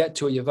gave a get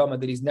to a Yavama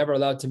that he's never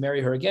allowed to marry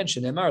her again,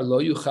 Shenemar lo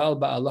yuchal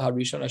ba'alah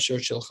harishon asher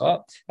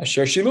shilcha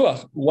asher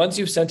shiluach. Once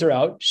you've sent her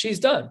out, she's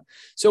done.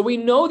 So we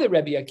know that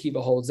Rabbi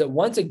Akiva holds that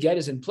once a get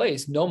is in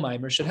place, no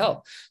mimer should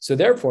help. So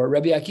therefore,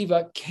 Rabbi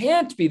Akiva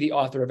can't be the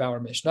author of our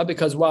Mishnah,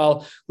 because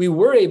while we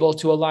were able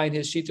to align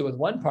his shita with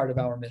one part of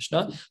our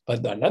Mishnah,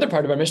 but another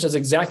part of our Mishnah is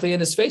exactly in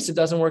his face, it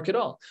doesn't work at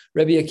all.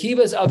 Rabbi Akiva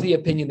is of the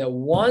opinion that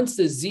once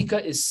the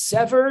Zika is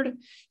severed,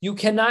 you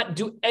cannot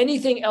do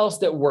anything else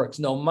that works.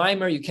 No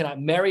mimer, you cannot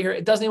marry her.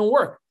 It doesn't even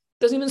work.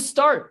 It doesn't even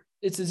start.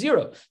 It's a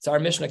zero. So our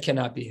Mishnah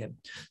cannot be him.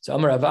 So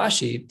Amar Rav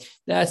Ashi,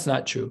 that's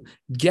not true.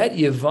 Get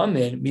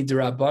Yevamin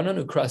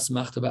midrabanan ukras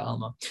machtaba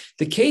alma.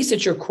 The case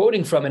that you're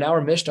quoting from in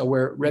our Mishnah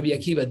where Rabbi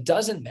Akiva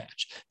doesn't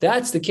match,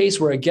 that's the case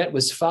where a get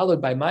was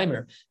followed by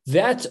mimer.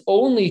 That's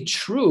only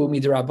true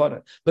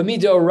midrabanan. But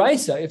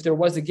midoraisa, if there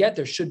was a get,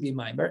 there should be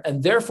mimer,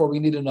 and therefore we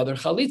need another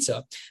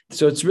chalitza.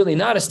 So it's really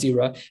not a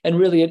stira, and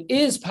really it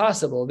is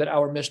possible that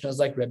our Mishnah is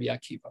like Rabbi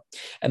Akiva.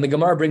 And the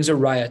Gemara brings a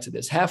raya to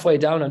this. Halfway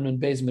down on Nun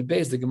Beis Mid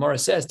Beis, the Gemara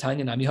says,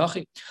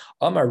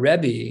 Amar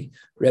Rebbe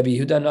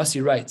Yehuda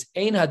Nasi writes,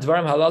 Ein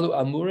hadvarim halalu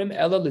amurim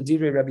ela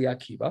l'divrei Rabbi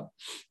Akiva.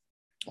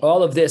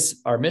 All of this,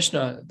 our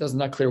Mishnah does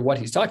not clear what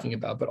he's talking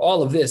about, but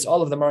all of this,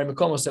 all of the Mari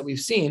Makomos that we've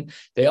seen,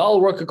 they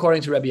all work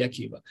according to Rabbi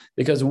Akiva.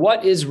 Because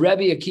what is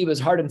Rabbi Akiva's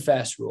hard and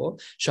fast rule?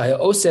 Shaya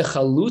ose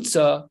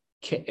chalutza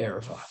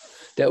ke'erva.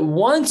 That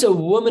once a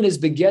woman is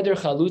begeder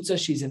chalutza,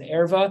 she's an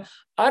erva.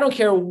 I don't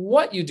care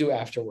what you do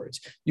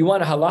afterwards. You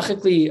want to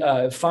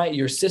halachically find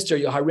your sister,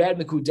 your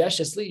harad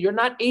mekudeshesli, you're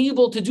not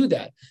able to do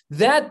that.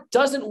 That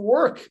doesn't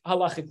work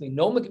halachically.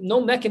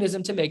 No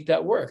mechanism to make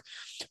that work.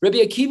 Rabbi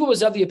Akiva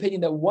was of the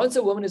opinion that once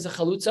a woman is a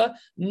chalutza,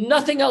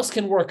 nothing else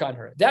can work on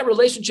her. That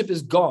relationship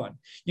is gone.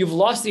 You've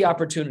lost the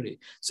opportunity.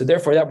 So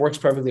therefore, that works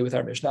perfectly with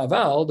our Mishnah.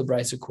 Aval, the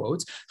Brisa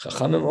quotes,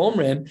 Chachamim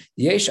omrim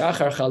yesh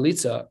achar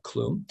chalitza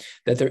klum,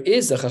 that there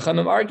is, the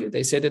Chachamim argue,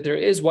 they say that there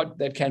is what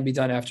that can be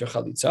done after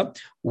chalitza.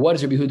 What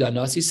does Rabbi Yehuda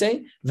Nasi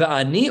say?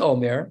 Va'ani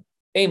omer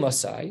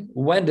emasai.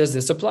 When does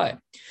this apply?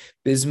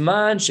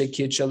 Bisman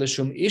shekitcha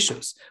l'shum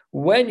ishus.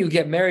 When you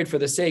get married for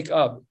the sake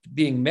of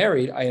being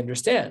married, I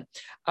understand.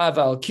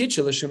 Aval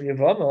kitcha l'shum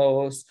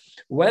yevamos.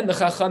 When the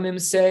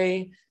Chachamim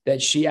say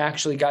that she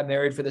actually got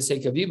married for the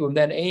sake of yibum,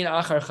 then ein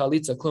achar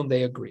chalitza klum.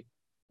 They agree.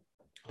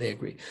 They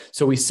agree.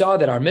 So we saw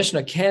that our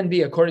Mishnah can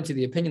be according to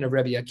the opinion of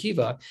Rabbi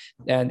Akiva.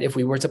 And if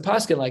we were to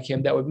paskin like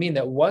him, that would mean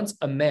that once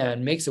a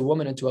man makes a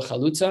woman into a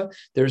chalutza,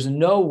 there's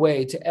no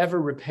way to ever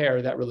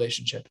repair that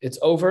relationship. It's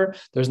over.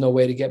 There's no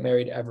way to get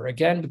married ever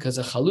again, because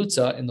a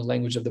chalutza, in the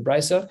language of the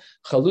Brisa,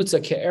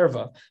 chalutza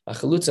ke'erva. A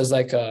chalutza is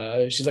like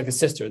she's like a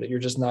sister that you're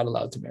just not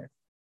allowed to marry.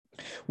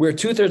 We're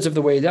 2/3 of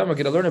the way down. We're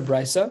going to learn a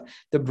Brisa.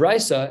 The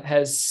Brisa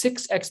has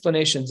 6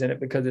 explanations in it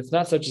because it's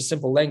not such a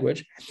simple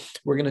language.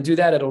 We're going to do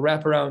that. It'll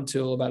wrap around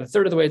till about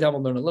 1/3 of the way down.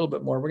 We'll learn a little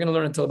bit more. We're going to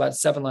learn until about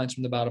 7 lines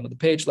from the bottom of the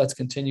page. Let's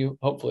continue.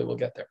 Hopefully we'll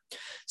get there.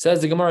 Says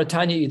the Gemara,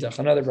 Tanya Idach,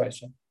 another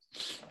Brisa.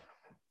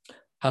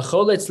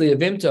 Hacholetz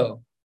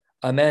liavimto,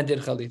 a man did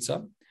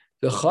chalitza,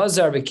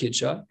 v'chazar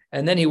v'kitsha,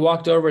 and then he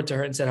walked over to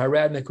her and said,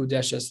 Harad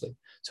mekudesh esli.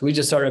 So we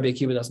just saw Rabbi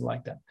Akiva doesn't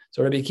like that.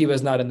 So Rabbi Akiva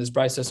is not in this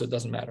brisa, so it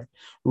doesn't matter.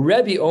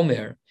 Rabbi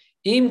Omer,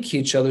 im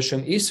kitcha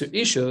l'shum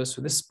ishus,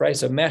 so this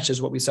brisa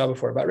matches what we saw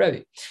before about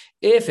Rabbi.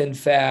 If in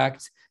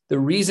fact the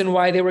reason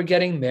why they were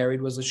getting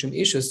married was l'shum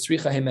ishus,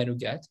 tzricha hemenu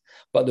get,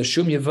 but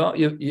l'shum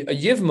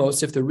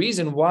yivmos, if the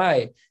reason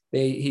why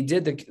he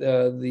did the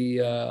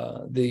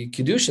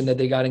kiddushin that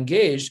they got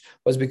engaged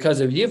was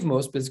because of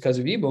yivmos, because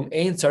of yibum,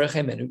 ein tzarech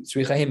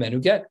tzricha hemenu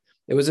get.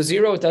 It was a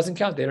 0, it doesn't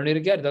count. They don't need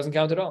a get, it doesn't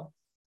count at all.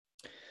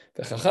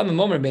 We don't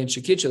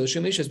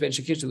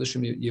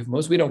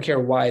care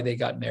why they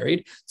got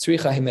married. They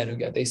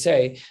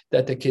say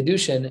that the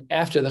kiddushin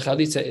after the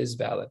chalitza is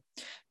valid.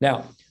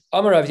 Now,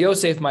 Amar Rav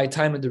Yosef, my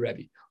time in the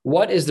Rebbe.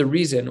 What is the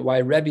reason why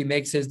Rebbe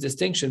makes his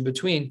distinction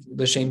between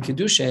l'shem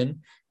kiddushin,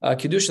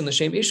 kiddushin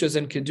l'shem ishus,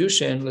 and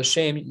kiddushin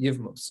l'shem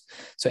yivmos?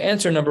 So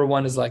answer number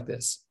 1 is like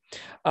this.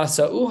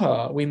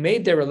 Asauha, we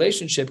made their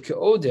relationship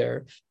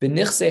ke'oder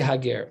b'nichse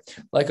hager,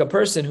 like a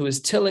person who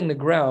is tilling the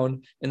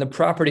ground in the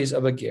properties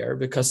of a ger,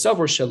 because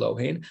savur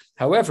shelohin.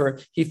 However,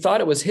 he thought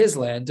it was his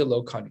land, de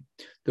lo kani.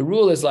 The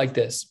rule is like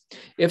this: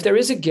 if there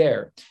is a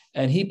ger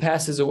and he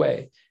passes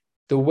away,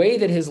 the way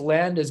that his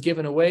land is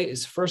given away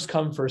is first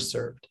come, first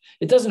served.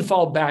 It doesn't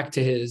fall back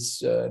to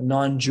his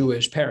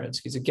non-Jewish parents.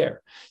 He's a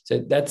ger. So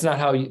that's not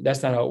how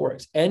it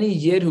works. Any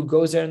yid who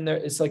goes there and there,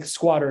 it's like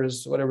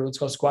squatters, whatever it's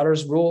called,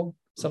 squatters rule.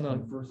 Something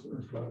like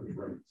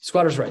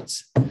squatters'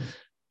 rights.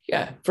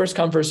 Yeah, first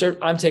come, first serve.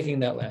 I'm taking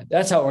that land.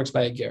 That's how it works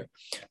by a ger.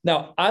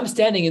 Now I'm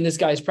standing in this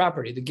guy's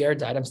property. The ger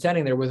died. I'm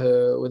standing there with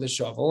a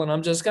shovel, and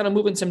I'm just kind of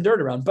moving some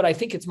dirt around. But I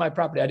think it's my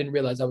property. I didn't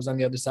realize I was on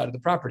the other side of the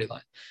property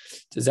line.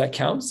 Does that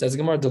count? Says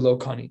Gemara Delo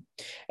Kani,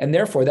 and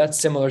therefore that's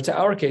similar to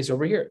our case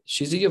over here.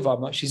 She's a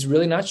yavama. She's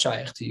really not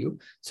shaykh to you,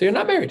 so you're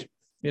not married.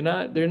 They're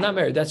not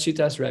married. That's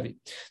Shitas Rebbe.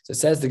 So it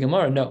says the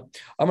Gemara, no.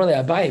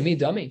 Amarle Abaye mi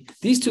dami.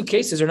 These two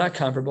cases are not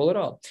comparable at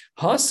all.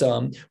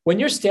 Hasam, when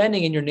you're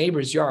standing in your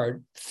neighbor's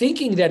yard,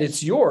 thinking that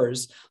it's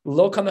yours,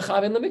 lo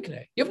kamechavin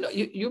lemikne. You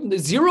have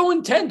zero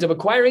intent of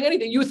acquiring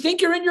anything. You think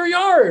you're in your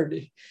yard.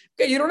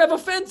 Okay, you don't have a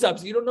fence up,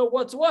 so you don't know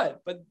what's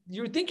what, but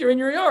you think you're in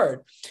your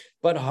yard.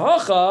 But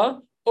hacha,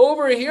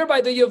 over here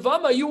by the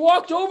Yavama, you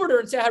walked over to her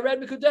and said,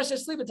 Hared mikudesh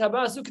esli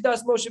v'tabasu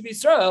kedas Moshe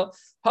b'Yisrael,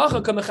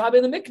 hacha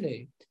kamechavin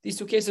lemikne. These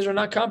two cases are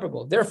not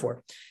comparable.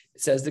 Therefore,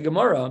 it says the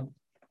Gemara,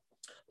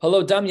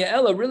 Hello, Damya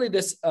Ella. Really,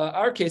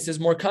 our case is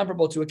more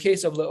comparable to a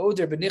case of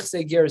Leoder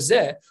b'nichse ger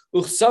zeh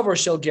uchsavar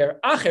shel ger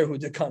acher hu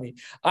dekani.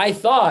 I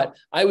thought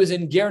I was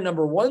in ger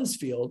number one's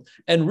field,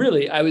 and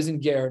really I was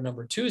in ger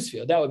number two's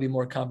field. That would be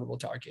more comparable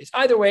to our case.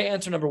 Either way,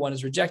 answer number one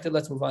is rejected.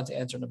 Let's move on to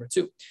answer number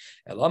two.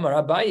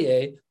 Elamar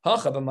Abaye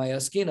hacha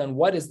b'mayaskin.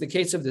 What is the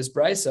case of this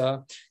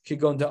brisa?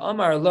 Kigon da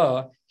amar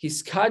la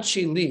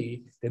hiskadshi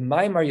li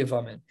b'maymar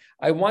yavamin.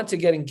 I want to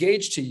get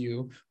engaged to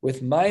you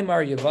with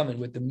Maimar Yavamin,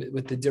 with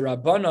the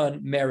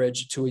Dirabanan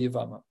marriage to a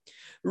Yavama.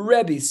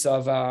 Rebbe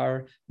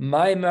Savar,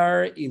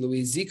 Maimar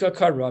Ilui Zika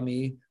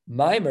Karami,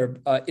 Maimar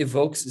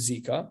evokes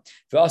Zika,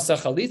 V'asa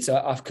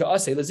Chalitza,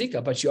 Afkaase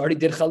Zika, but she already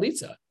did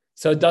Chalitza.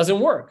 So it doesn't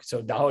work.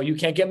 So now you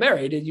can't get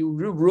married and you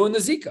ruin the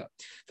Zika.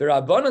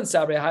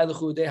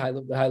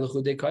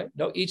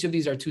 No, each of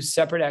these are two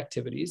separate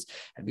activities.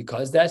 And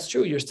because that's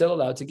true, you're still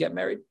allowed to get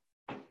married.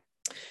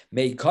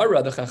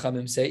 Meikara, the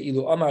Chachamim say,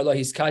 Ilu Amar La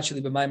Hiskachili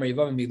b'Maimar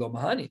Yavamim Milo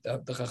Mahani.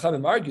 The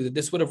Chachamim argue that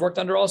this would have worked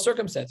under all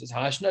circumstances.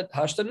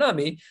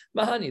 Hashtanami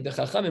Mahani. The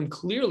Chachamim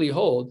clearly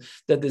hold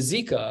that the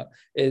Zika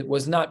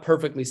was not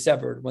perfectly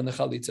severed when the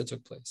Chalitza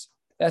took place.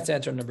 That's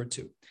answer number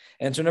two.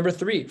 Answer number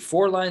three,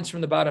 4 lines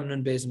from the bottom,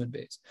 Nun Beis Mid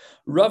Beis.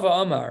 Rava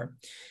Amar.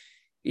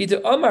 If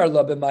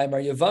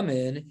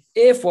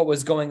what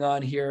was going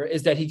on here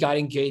is that he got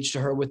engaged to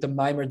her with the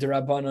Maimer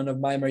Derabanan of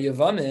Maimer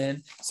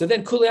Yavamin, so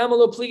then Kuli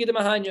Amalo Pligi de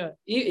Mahanya.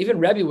 Even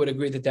Rebbe would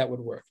agree that would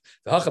work.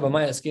 And what's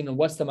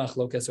the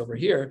machlokas over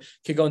here?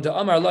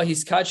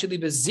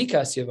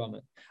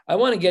 I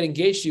want to get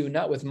engaged to you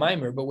not with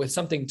Maimer, but with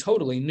something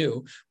totally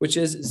new, which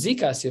is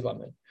Zikas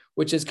Yavamin,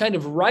 which is kind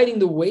of riding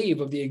the wave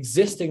of the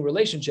existing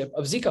relationship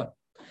of Zika.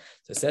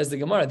 So says the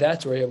Gemara,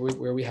 that's where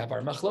we have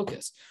our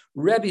machlokas.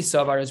 Rebbe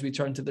Savar, as we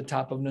turn to the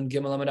top of Nun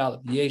Gimel Amud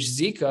Aleph, Yesh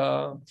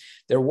Zika,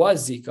 there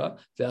was Zika,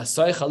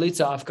 V'asai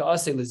Chalitza Afka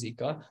Ase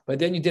Zika, but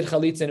then you did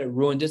Chalitza and it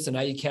ruined it, so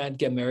now you can't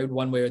get married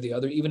one way or the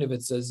other, even if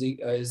it's a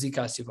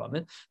Zika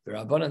Sivamin.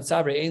 V'Rabbanan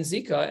Sabre ain't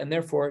Zika, and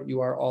therefore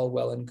you are all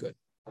well and good.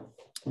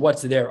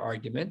 What's their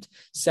argument?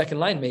 Second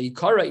line, this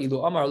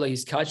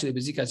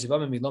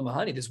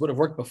would have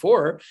worked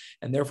before,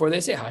 and therefore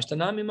they say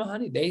hashtanami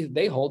mahani.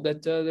 They hold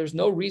that there's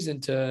no reason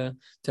to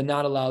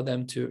not allow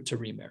them to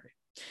remarry.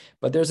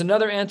 But there's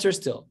another answer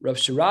still. Rav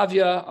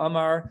Shiravya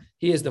Amar,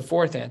 he is the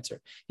fourth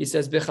answer. He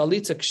says,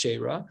 Bechalitza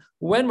Kshera,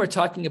 when we're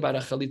talking about a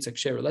Chalitza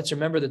Kshera, let's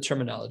remember the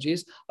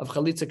terminologies of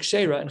Chalitza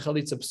Kshera and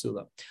Chalitza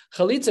Psula.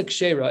 Chalitza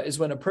Kshera is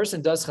when a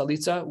person does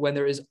Chalitza when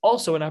there is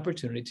also an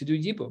opportunity to do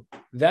Yibum.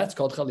 That's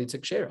called Chalitza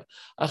Kshera.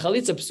 A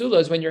Chalitza Psula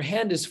is when your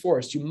hand is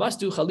forced. You must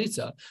do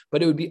Chalitza,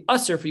 but it would be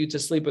usher for you to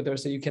sleep with her,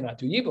 so you cannot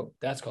do Yibum.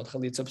 That's called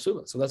Chalitza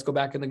Psula. So let's go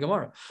back in the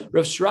Gemara.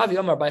 Rav Shiravya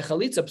Amar, by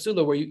Chalitza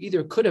Psula, where you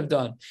either could have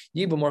done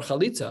Yibum or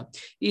Chalitza,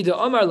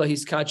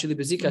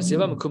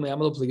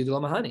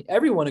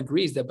 everyone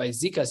agrees that by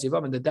Zikas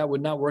Yivam that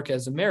would not work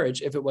as a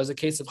marriage if it was a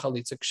case of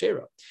Chalitza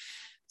Kshera.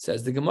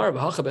 Says the Gemara, the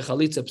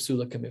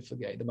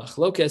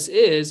machlokes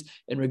is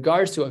in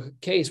regards to a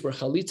case where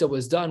chalitza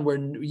was done where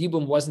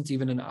yibum wasn't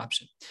even an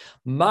option.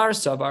 Mar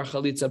savar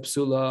chalitza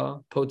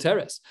psula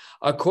poteres.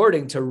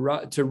 According to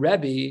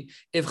Rebbe,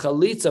 if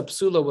chalitza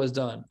psula was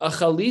done, a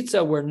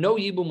chalitza where no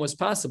yibum was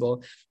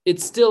possible, it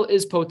still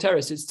is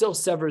poteres. It still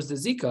severs the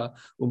zika.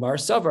 Umar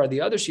savar,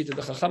 the other sheet of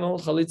the chacham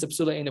hold chalitza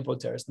psula ain't a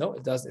poteres. No,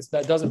 it doesn't.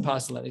 That doesn't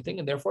passel anything,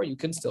 and therefore you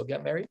can still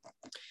get married.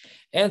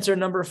 Answer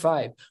number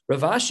 5.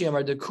 Rav Ashi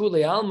Amar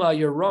Dekule Alma,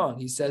 you're wrong.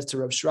 He says to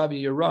Rav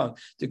Shravi, you're wrong.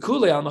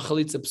 Dekule Alma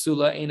Chalitza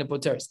Psula ain't a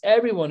poteres.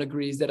 Everyone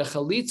agrees that a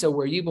chalitza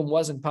where yibum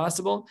wasn't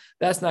possible,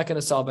 that's not going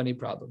to solve any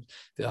problems.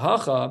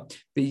 V'hacha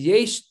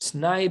b'yesh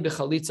t'nai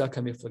b'chalitza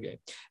kamiflage.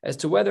 As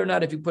to whether or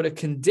not if you put a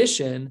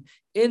condition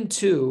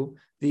into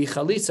the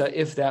chalitza,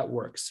 if that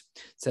works.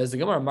 Says the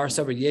Gemara, Mar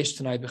Savar yesh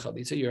t'nai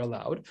b'chalitza, you're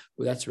allowed.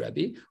 Well, that's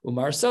Rebbe.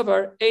 Umar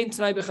Savar ain't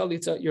t'nai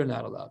b'chalitza, you're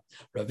not allowed.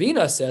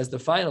 Ravina says the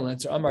final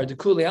answer, Amar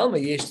dekuli alma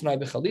yesh t'nai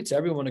b'chalitza.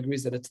 Everyone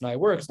agrees that a t'nai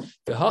works.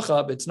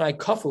 V'hacha b't'nai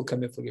kaful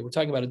kamiflage. We're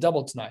talking about a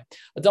double t'nai.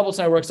 A double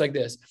t'nai works like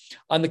this: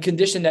 on the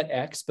condition that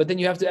X, but then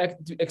you have to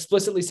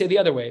explicitly say the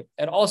other way,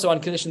 and also on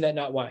condition that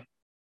not Y.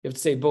 You have to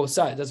say both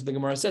sides. That's what the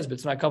Gemara says. But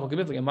Tanai Kafel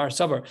Gemiflik and Mar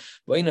Savar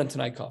Ba'inan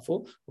Tanai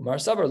Kafel, Mar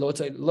Savar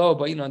Lo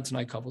Ba'inan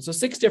Tanai Kafel. So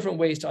 6 different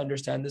ways to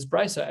understand this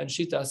brisa and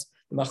Shitas,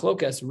 the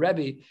Machlokas,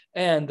 Rebbe,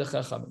 and the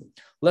Chachamim.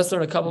 Let's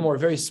learn a couple more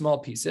very small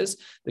pieces.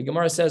 The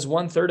Gemara says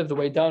 1/3 of the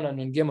way down on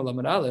Nun Gimel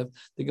Amud Aleph.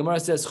 The Gemara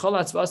says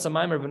Cholatz Vasa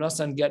Maimer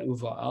V'Nosan Get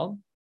Uva'al.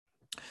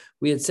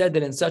 We had said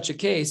that in such a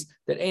case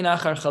that Ein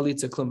Achar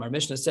Chalitza Klum. Our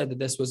Mishnah said that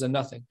this was a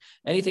nothing.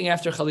 Anything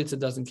after Chalitza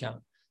doesn't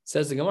count.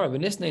 Says the Gemara,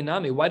 V'nisnei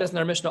Nami, why doesn't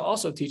our Mishnah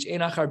also teach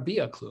Ein Achar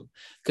Bia Klum?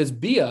 Because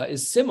Bia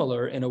is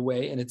similar in a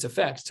way in its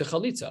effect to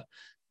Chalitza.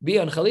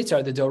 Bia and Chalitza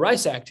are the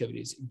Doraisa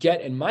activities.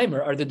 Get and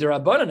Maimer are the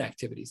Derabanan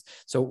activities.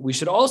 So we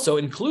should also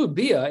include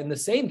Bia in the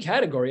same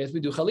category as we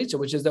do Chalitza,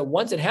 which is that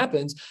once it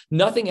happens,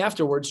 nothing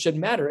afterwards should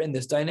matter in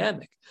this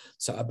dynamic.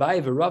 So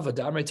Abai v'Rava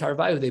D'Amrei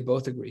Tarvayu, they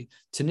both agree.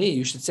 Tani,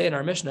 you should say in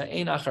our Mishnah,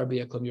 Ein Achar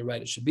Bia Klum. You're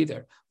right, it should be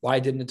there. Why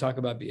didn't it talk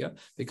about Bia?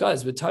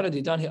 Because V'Tana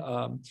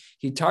Didan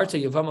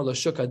Hitarta Yavama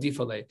L'Shuk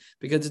Adifale.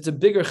 Because it's a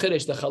bigger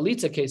chiddush. The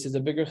Chalitza case is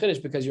a bigger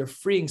chiddush because you're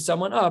freeing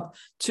someone up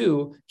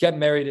to get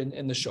married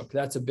in the shuk.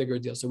 That's a bigger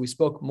deal. So we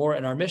spoke more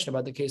in our Mishnah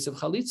about the case of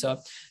Chalitza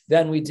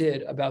than we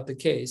did about the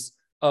case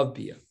of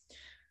Bia.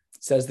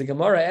 Says the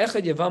Gemara,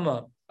 Echad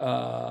Yavama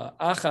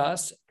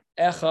Achas,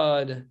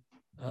 Echad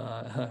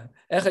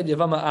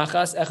Yavama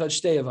Achas, Echad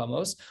Shtei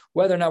Yavamos,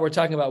 whether or not we're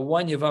talking about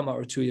 1 Yavama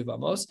or 2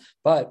 Yavamos,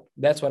 but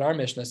that's what our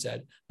Mishnah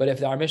said. But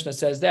if our Mishnah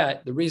says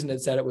that, the reason it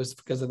said it was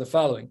because of the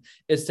following.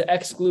 It's to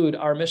exclude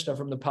our Mishnah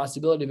from the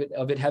possibility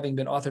of it having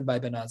been authored by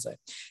Ben Azai.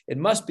 It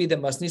must be that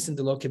Masnisin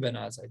Deloke Ben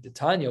Azai. The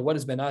Tanya, what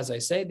does Ben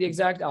Azai say? The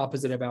exact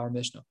opposite of our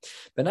Mishnah.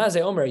 Ben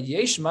Azai Omer,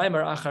 Yesh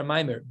Maimer Achar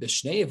Maimer,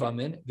 B'shnei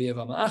Yavamin,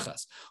 V'Yavama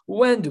Achas.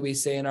 When do we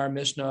say in our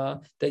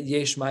Mishnah that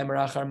Yesh Maimer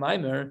Achar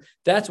Maimer?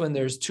 That's when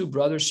there's 2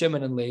 brothers,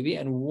 Shimon and Levi,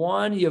 and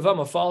 1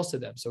 Yavama falls to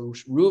them. So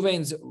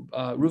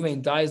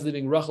Ruvain dies,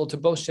 leaving Rachel to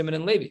both Shimon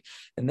and Levi.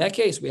 In that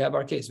case, we have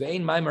our case.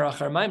 Ve'ein Maimer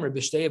Achar Maimer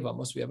b'shtei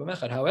Yavamos, we have a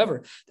mechad.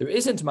 However, there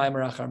isn't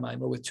Maimer Achar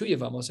Maimer with 2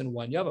 Yavamos and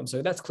 1 Yavam.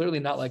 So that's clearly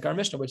not like our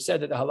Mishnah, which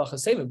said that the halacha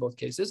is same in both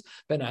cases.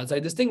 Ben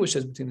Azai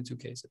distinguishes between the 2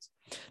 cases.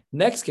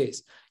 Next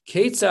case,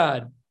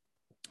 Ketzad.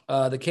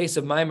 The case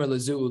of Maimer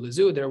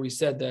Lezu, there we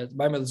said that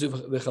Maimer Lezu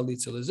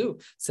v'chalitza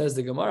Lezu. Says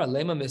the Gemara,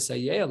 Lema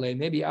Misayeh,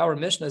 maybe our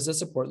Mishnah is a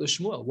support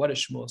l'Shmuel. What does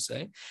Shmuel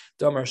say?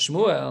 Damar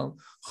Shmuel,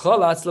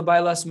 Chalatz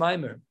l'baylas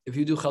Maimer. If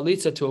you do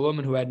chalitza to a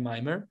woman who had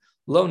Maimer,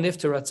 lo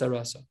niftarat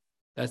tzarasa.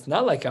 That's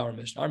not like our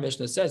Mishnah. Our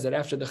Mishnah says that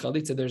after the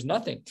chalitza, there's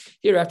nothing.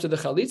 Here, after the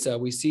chalitza,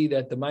 we see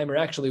that the Maimer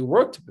actually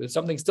worked. There's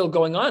something still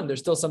going on. There's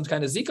still some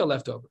kind of zika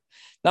left over.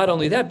 Not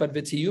only that, but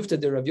v'tiyufta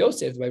de Rav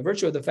Yosef, by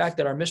virtue of the fact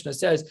that our Mishnah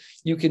says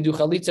you can do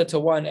chalitza to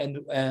one and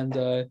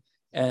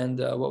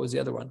what was the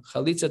other one?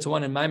 Chalitza to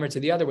one and Maimer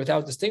to the other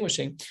without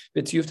distinguishing.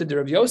 V'tiyufta de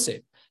Rav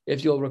Yosef.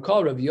 If you'll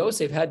recall, Rav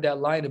Yosef had that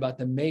line about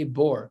the May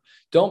bor.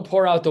 Don't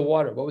pour out the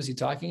water. What was he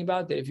talking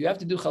about? That if you have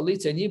to do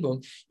chalitza and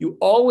yibum, you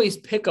always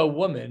pick a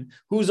woman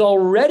who's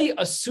already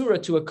asura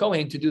to a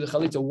kohen to do the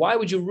chalitza. Why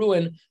would you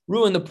ruin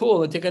the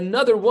pool and take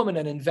another woman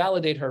and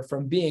invalidate her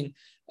from being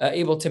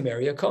able to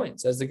marry a kohen?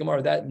 Says the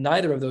Gemara that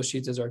neither of those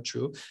sheets are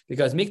true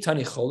because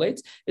miktani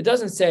choletz. It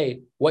doesn't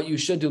say what you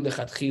should do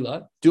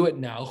lichatchila. Do it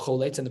now.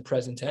 Choletz in the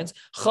present tense.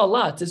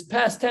 Chalat is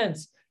past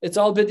tense. It's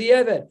all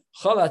b'di'evet.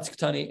 Chalatz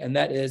ktani, and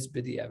that is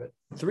b'di'evet.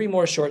 3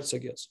 more short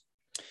sugyas.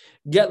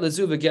 Get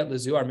lezu v'get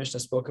lezu. Our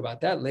Mishnah spoke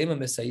about that. Lema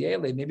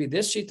misayele. Maybe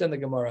this sheet in the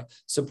Gemara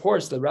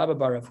supports the Rabba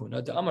bar Rav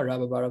Huna. The Amar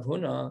Rabba bar Rav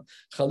Huna.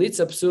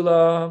 Chalitza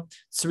psula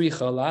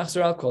tzricha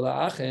lachzer al kol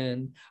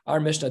ha'achin.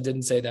 Our Mishnah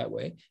didn't say that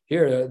way.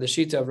 Here, the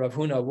sheet of Rav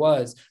Huna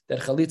was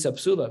that chalitza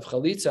psula. If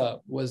chalitza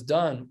was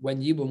done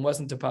when yibum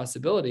wasn't a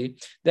possibility,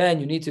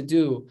 then you need to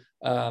do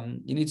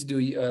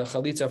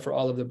chalitza for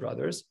all of the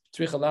brothers.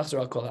 It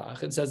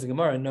says the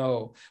Gemara,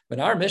 no. When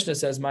our Mishnah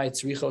says my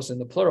tzrichos in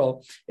the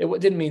plural, it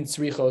didn't mean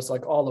tzrichos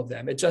like all of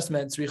them. It just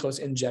meant tzrichos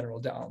in general,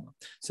 da'alma.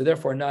 So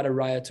therefore, not a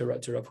raya to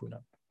Rav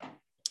Huna.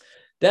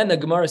 Then the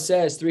Gemara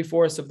says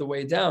 3/4 of the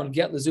way down,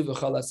 get lezu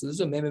v'chalatz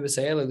lezu, maybe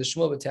b'sayele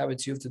l'shmuel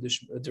v'tavet yuf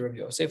to Rav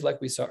Yosef, like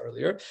we saw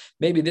earlier.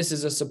 Maybe this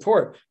is a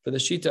support for the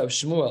shita of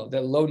Shmuel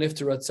that lo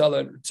niftarat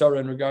tzara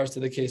in regards to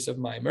the case of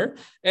Maimer,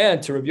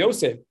 and to Rav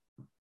Yosef,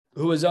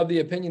 who is of the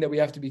opinion that we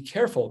have to be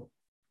careful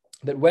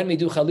that when we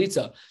do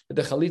chalitza, that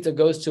the chalitza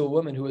goes to a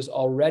woman who is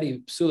already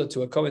psula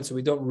to a kohen, so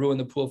we don't ruin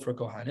the pool for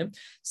kohanim.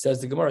 Says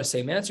the Gemara,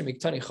 same answer,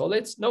 miktani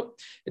choletz. Nope,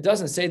 it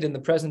doesn't say it in the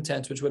present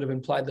tense, which would have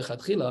implied the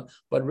chatchila,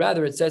 but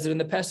rather it says it in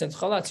the past tense.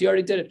 Chalatz, you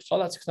already did it.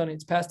 Chalatz ktani,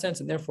 it's past tense,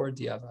 and therefore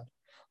diavad.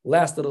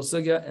 Last little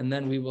sugya, and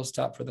then we will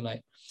stop for the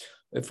night.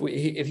 If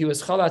he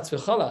was chalatz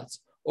v'chalatz,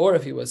 or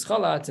if he was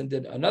chalatz and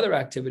did another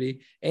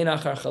activity, ein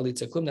achar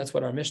chalitza klum. That's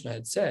what our Mishnah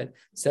had said.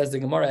 Says the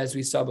Gemara, as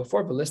we saw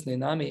before, but listening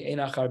nami ein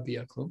achar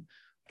bia klum.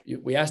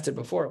 We asked it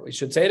before. We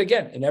should say it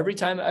again. And every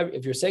time,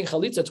 if you're saying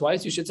chalitza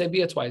twice, you should say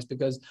bia twice,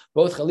 because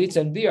both chalitza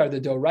and bia are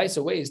the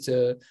doraisa ways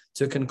to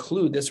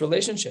conclude this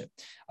relationship.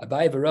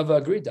 Abai v'Rava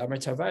agreed. Amar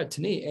Tavar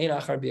Tani ein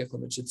achar bia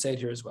klum. It should say it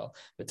here as well.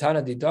 But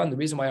Tana Didan, the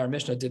reason why our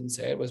Mishnah didn't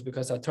say it was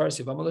because atar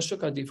sivama l'shuk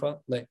adifa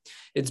le.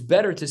 It's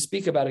better to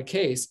speak about a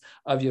case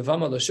of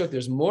yavama l'shuk.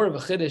 There's more of a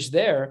chiddush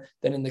there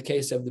than in the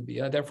case of the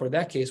bia. Therefore,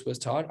 that case was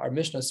taught. Our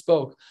Mishnah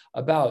spoke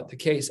about the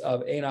case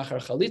of ein achar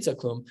chalitza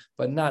klum,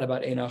 but not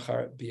about ein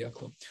achar bia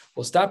klum.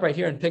 We'll stop right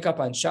here and pick up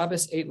on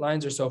Shabbos, 8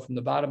 lines or so from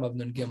the bottom of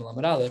Nun Gimel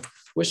Amud Aleph.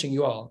 Wishing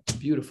you all a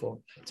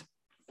beautiful night.